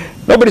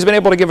 Nobody's been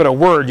able to give it a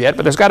word yet,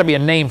 but there's got to be a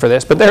name for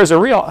this. But there's a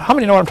real, how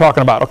many know what I'm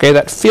talking about, okay?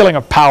 That feeling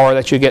of power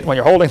that you get when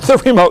you're holding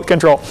the remote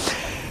control.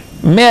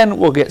 Men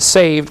will get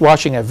saved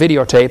watching a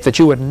videotape that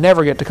you would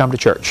never get to come to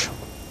church.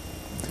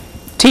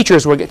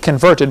 Teachers will get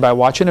converted by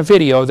watching a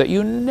video that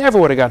you never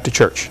would have got to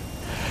church.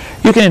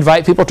 You can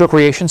invite people to a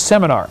creation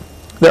seminar.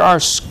 There are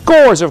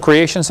scores of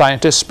creation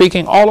scientists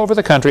speaking all over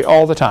the country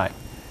all the time.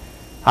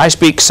 I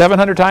speak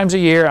 700 times a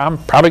year. I'm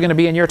probably going to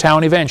be in your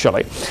town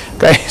eventually.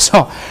 Okay,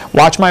 so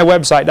watch my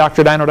website,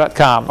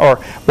 drdino.com,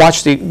 or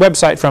watch the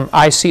website from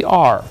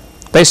ICR.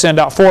 They send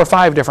out 4 or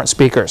 5 different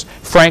speakers.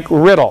 Frank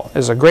Riddle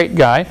is a great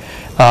guy.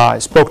 I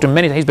spoke to him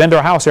many times. He's been to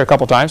our house here a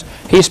couple times.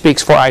 He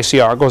speaks for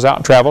ICR, goes out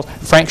and travels.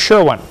 Frank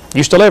Sherwin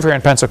used to live here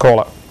in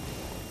Pensacola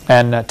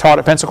and taught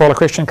at Pensacola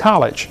Christian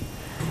College.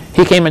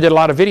 He came and did a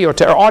lot of video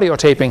or audio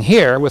taping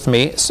here with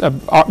me,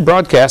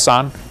 broadcasts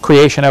on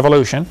creation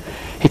evolution.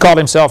 He called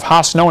himself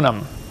Has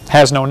Nonum,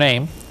 has no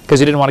name, because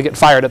he didn't want to get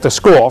fired at the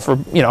school for,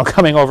 you know,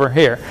 coming over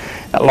here.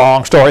 A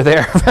long story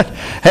there. But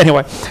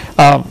anyway,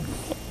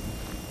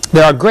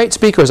 there are great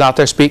speakers out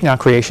there speaking on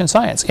creation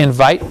science.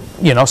 Invite,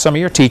 you know, some of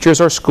your teachers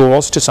or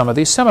schools to some of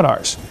these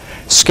seminars.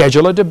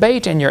 Schedule a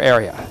debate in your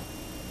area.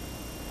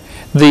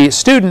 The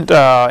student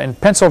in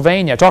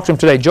Pennsylvania, I talked to him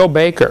today, Joe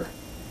Baker.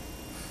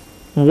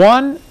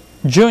 One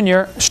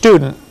junior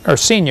student, or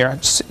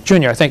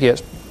junior I think he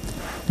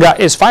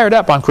is fired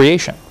up on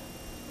creation.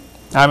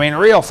 I mean,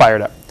 real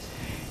fired up.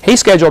 He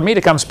scheduled me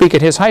to come speak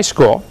at his high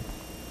school.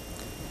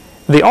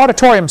 The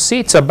auditorium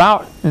seats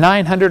about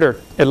 900 or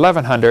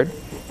 1,100.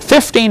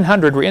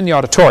 1,500 were in the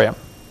auditorium.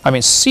 I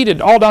mean, seated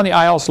all down the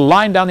aisles,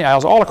 lined down the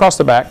aisles, all across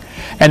the back.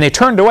 And they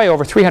turned away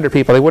over 300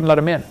 people. They wouldn't let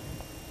them in.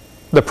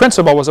 The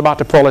principal was about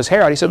to pull his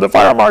hair out. He said, the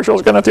fire marshal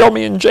is going to throw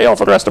me in jail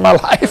for the rest of my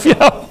life, you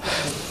know.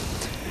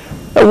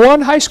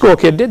 One high school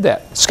kid did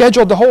that.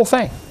 Scheduled the whole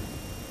thing.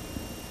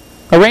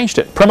 Arranged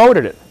it.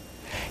 Promoted it.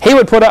 He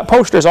would put up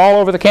posters all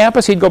over the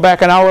campus. He'd go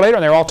back an hour later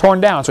and they're all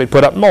torn down, so he'd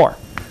put up more.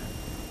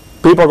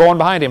 People are going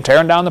behind him,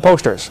 tearing down the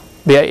posters.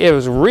 It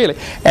was really,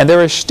 and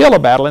there is still a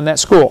battle in that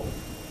school.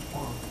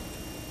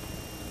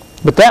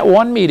 But that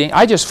one meeting,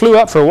 I just flew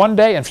up for one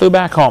day and flew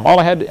back home.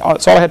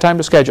 That's all I had time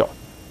to schedule.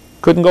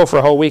 Couldn't go for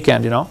a whole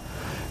weekend, you know.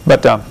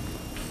 But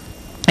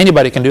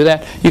anybody can do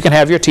that. You can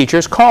have your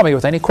teachers call me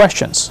with any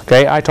questions.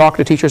 Okay, I talk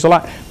to teachers a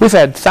lot. We've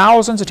had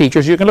thousands of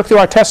teachers. You can look through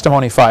our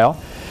testimony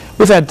file.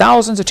 We've had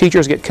thousands of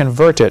teachers get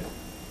converted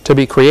to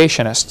be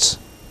creationists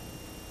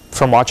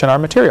from watching our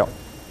material.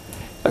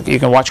 You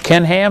can watch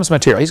Ken Ham's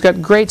material. He's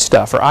got great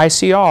stuff, or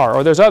ICR,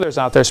 or there's others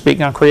out there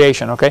speaking on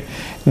creation, okay?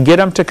 Get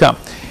them to come.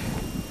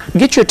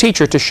 Get your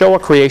teacher to show a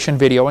creation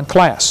video in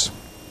class.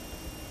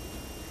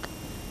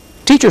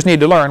 Teachers need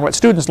to learn what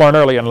students learn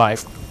early in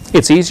life.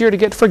 It's easier to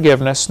get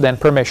forgiveness than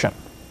permission.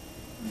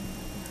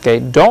 Okay,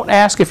 don't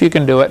ask if you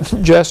can do it,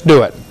 just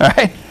do it, all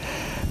right?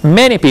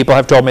 Many people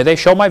have told me they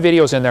show my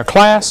videos in their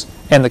class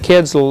and the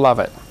kids love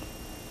it.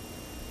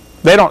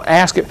 They don't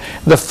ask it.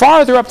 The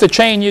farther up the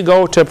chain you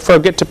go to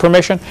get to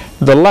permission,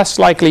 the less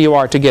likely you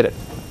are to get it.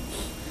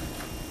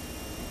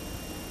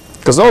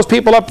 Because those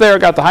people up there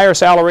got the higher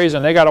salaries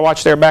and they got to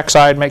watch their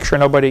backside, make sure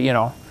nobody, you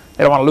know,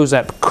 they don't want to lose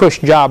that cush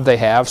job they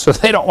have, so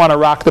they don't want to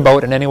rock the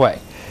boat in any way.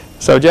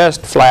 So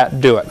just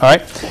flat do it, all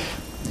right?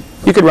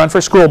 You could run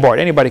for school board.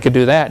 Anybody could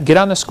do that. Get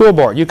on the school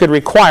board. You could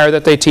require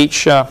that they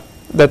teach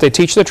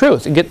the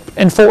truth and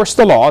enforce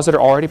the laws that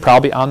are already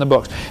probably on the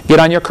books. Get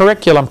on your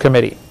curriculum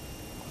committee.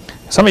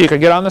 Some of you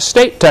could get on the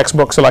state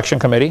textbook selection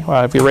committee. Well,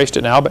 I've erased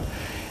it now, but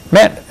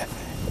man,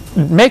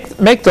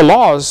 make the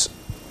laws,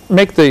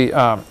 make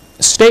the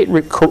state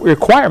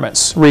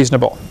requirements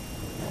reasonable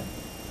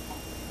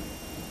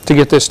to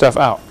get this stuff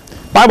out.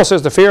 The Bible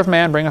says the fear of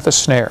man bringeth a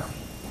snare.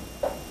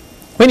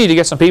 We need to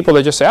get some people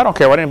that just say, I don't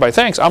care what anybody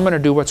thinks, I'm going to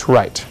do what's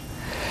right.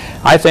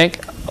 I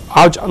think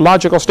a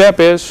logical step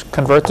is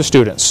convert the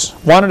students,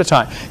 one at a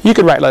time. You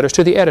could write letters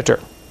to the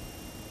editor.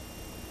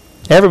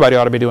 Everybody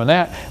ought to be doing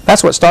that.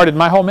 That's what started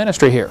my whole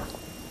ministry here.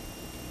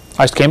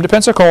 I came to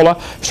Pensacola,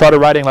 started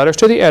writing letters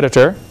to the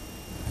editor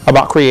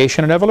about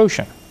creation and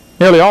evolution.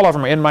 Nearly all of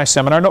them are in my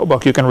seminar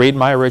notebook. You can read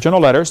my original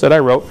letters that I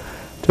wrote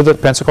to the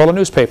Pensacola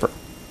newspaper.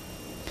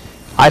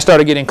 I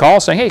started getting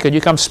calls saying, hey, could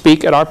you come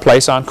speak at our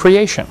place on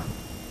creation?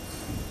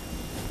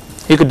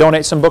 You could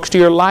donate some books to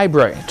your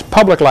library, to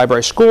public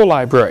library, school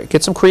library.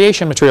 Get some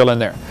creation material in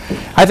there.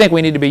 I think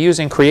we need to be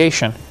using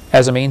creation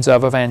as a means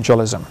of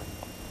evangelism.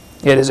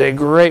 It is a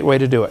great way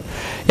to do it.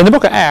 In the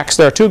book of Acts,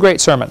 there are two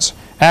great sermons.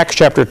 Acts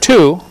chapter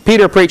 2,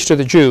 Peter preached to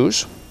the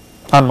Jews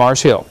on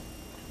Mars Hill.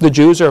 The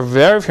Jews are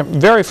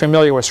very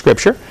familiar with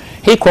Scripture.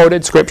 He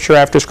quoted Scripture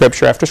after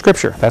Scripture after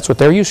Scripture. That's what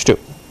they're used to.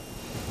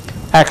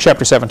 Acts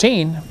chapter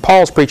 17,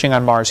 Paul's preaching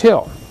on Mars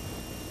Hill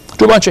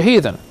to a bunch of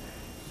heathen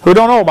who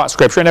don't know about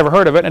Scripture, never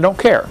heard of it, and don't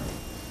care.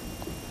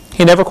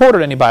 He never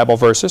quoted any Bible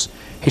verses.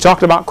 He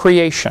talked about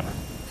creation.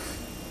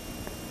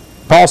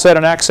 Paul said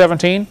in Acts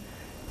 17,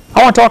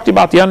 I want to talk to you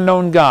about the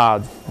unknown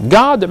God.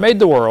 God that made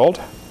the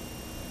world.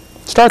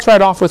 Starts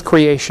right off with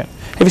creation.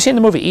 Have you seen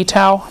the movie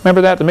Etau?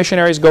 Remember that? The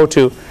missionaries go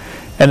to,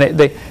 and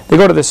they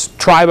go to this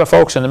tribe of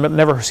folks, and they've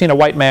never seen a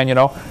white man, you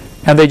know,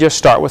 and they just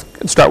start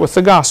with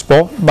the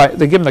gospel.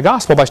 They give them the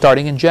gospel by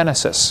starting in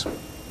Genesis.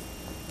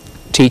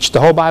 Teach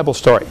the whole Bible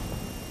story.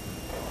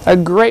 A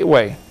great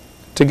way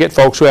to get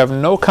folks who have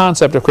no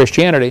concept of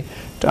Christianity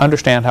to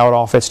understand how it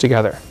all fits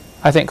together.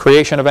 I think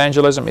creation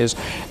evangelism is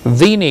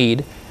the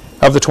need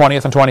of the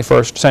 20th and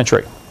 21st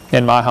century,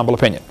 in my humble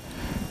opinion.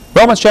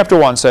 Romans chapter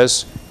 1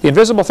 says, the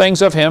invisible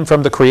things of Him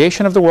from the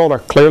creation of the world are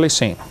clearly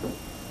seen.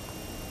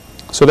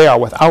 So they are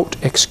without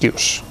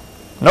excuse.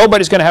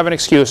 Nobody's going to have an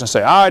excuse and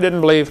say, I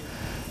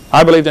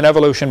believed in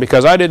evolution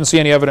because I didn't see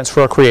any evidence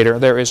for a creator.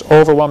 There is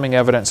overwhelming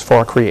evidence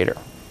for a creator.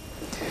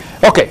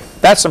 Okay,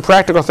 that's some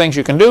practical things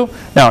you can do.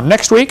 Now,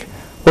 next week,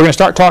 we're going to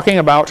start talking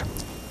about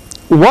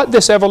what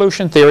this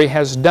evolution theory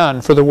has done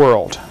for the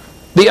world.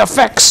 The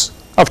effects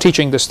of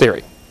teaching this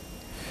theory.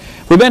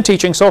 We've been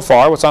teaching so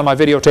far, what's on my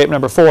videotape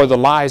number 4, the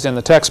lies in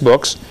the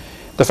textbooks.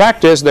 The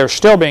fact is they're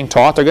still being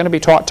taught. They're going to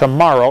be taught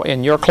tomorrow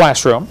in your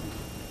classroom.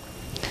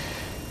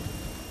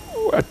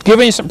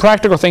 Giving you some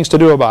practical things to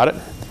do about it.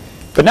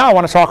 But now I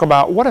want to talk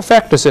about what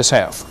effect does this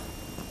have?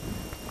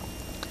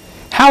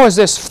 How has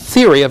this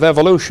theory of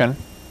evolution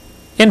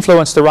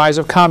influenced the rise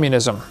of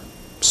communism,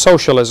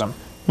 socialism,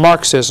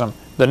 Marxism,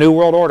 the New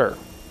World Order?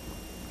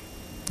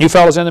 You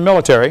fellows in the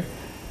military,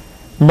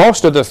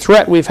 most of the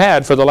threat we've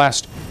had for the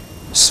last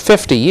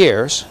 50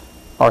 years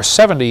or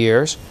 70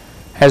 years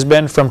has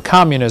been from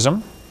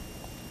communism.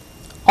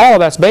 All of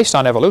that's based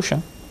on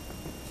evolution.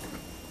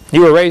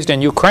 You were raised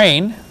in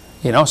Ukraine,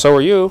 you know, so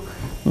were you.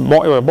 You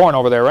were born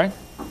over there, right?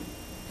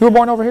 You were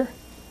born over here?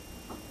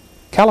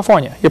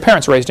 California. Your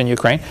parents were raised in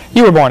Ukraine.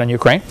 You were born in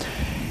Ukraine.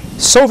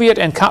 Soviet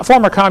and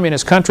former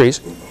communist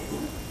countries,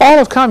 all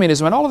of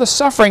communism and all of the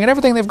suffering and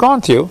everything they've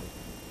gone through,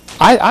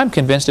 I'm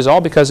convinced is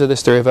all because of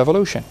this theory of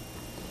evolution.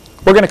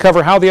 We're going to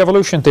cover how the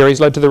evolution theories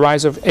led to the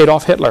rise of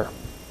Adolf Hitler.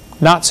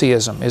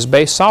 Nazism is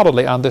based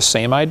solidly on this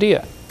same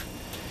idea.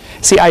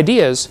 See,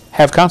 ideas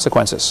have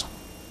consequences.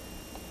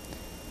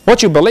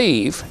 What you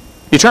believe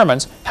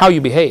determines how you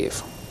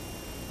behave.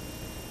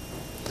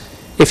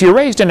 If you're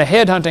raised in a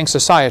headhunting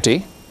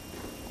society,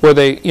 where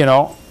they, you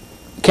know,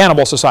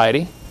 cannibal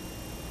society,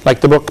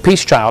 like the book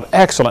Peace Child,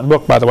 excellent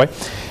book, by the way.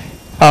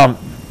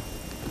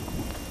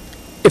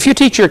 If you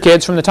teach your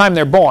kids from the time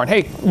they're born,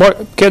 hey,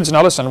 kids,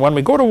 now listen, when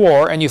we go to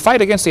war and you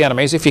fight against the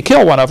enemies, if you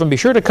kill one of them, be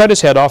sure to cut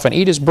his head off and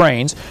eat his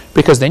brains,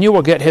 because then you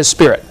will get his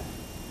spirit.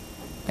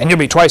 And you'll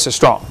be twice as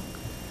strong.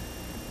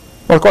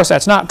 Well, of course,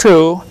 that's not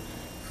true.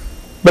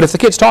 But if the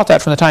kid's taught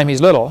that from the time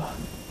he's little,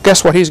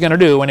 guess what he's going to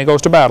do when he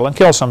goes to battle and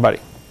kills somebody?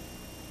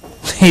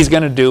 He's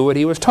going to do what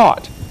he was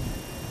taught.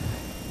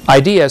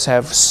 Ideas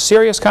have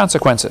serious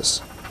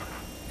consequences.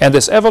 And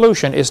this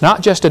evolution is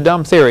not just a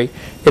dumb theory,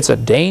 it's a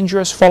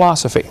dangerous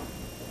philosophy.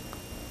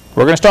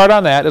 We're going to start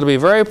on that. It'll be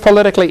very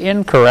politically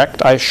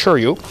incorrect, I assure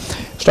you,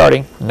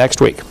 starting next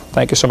week.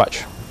 Thank you so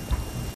much.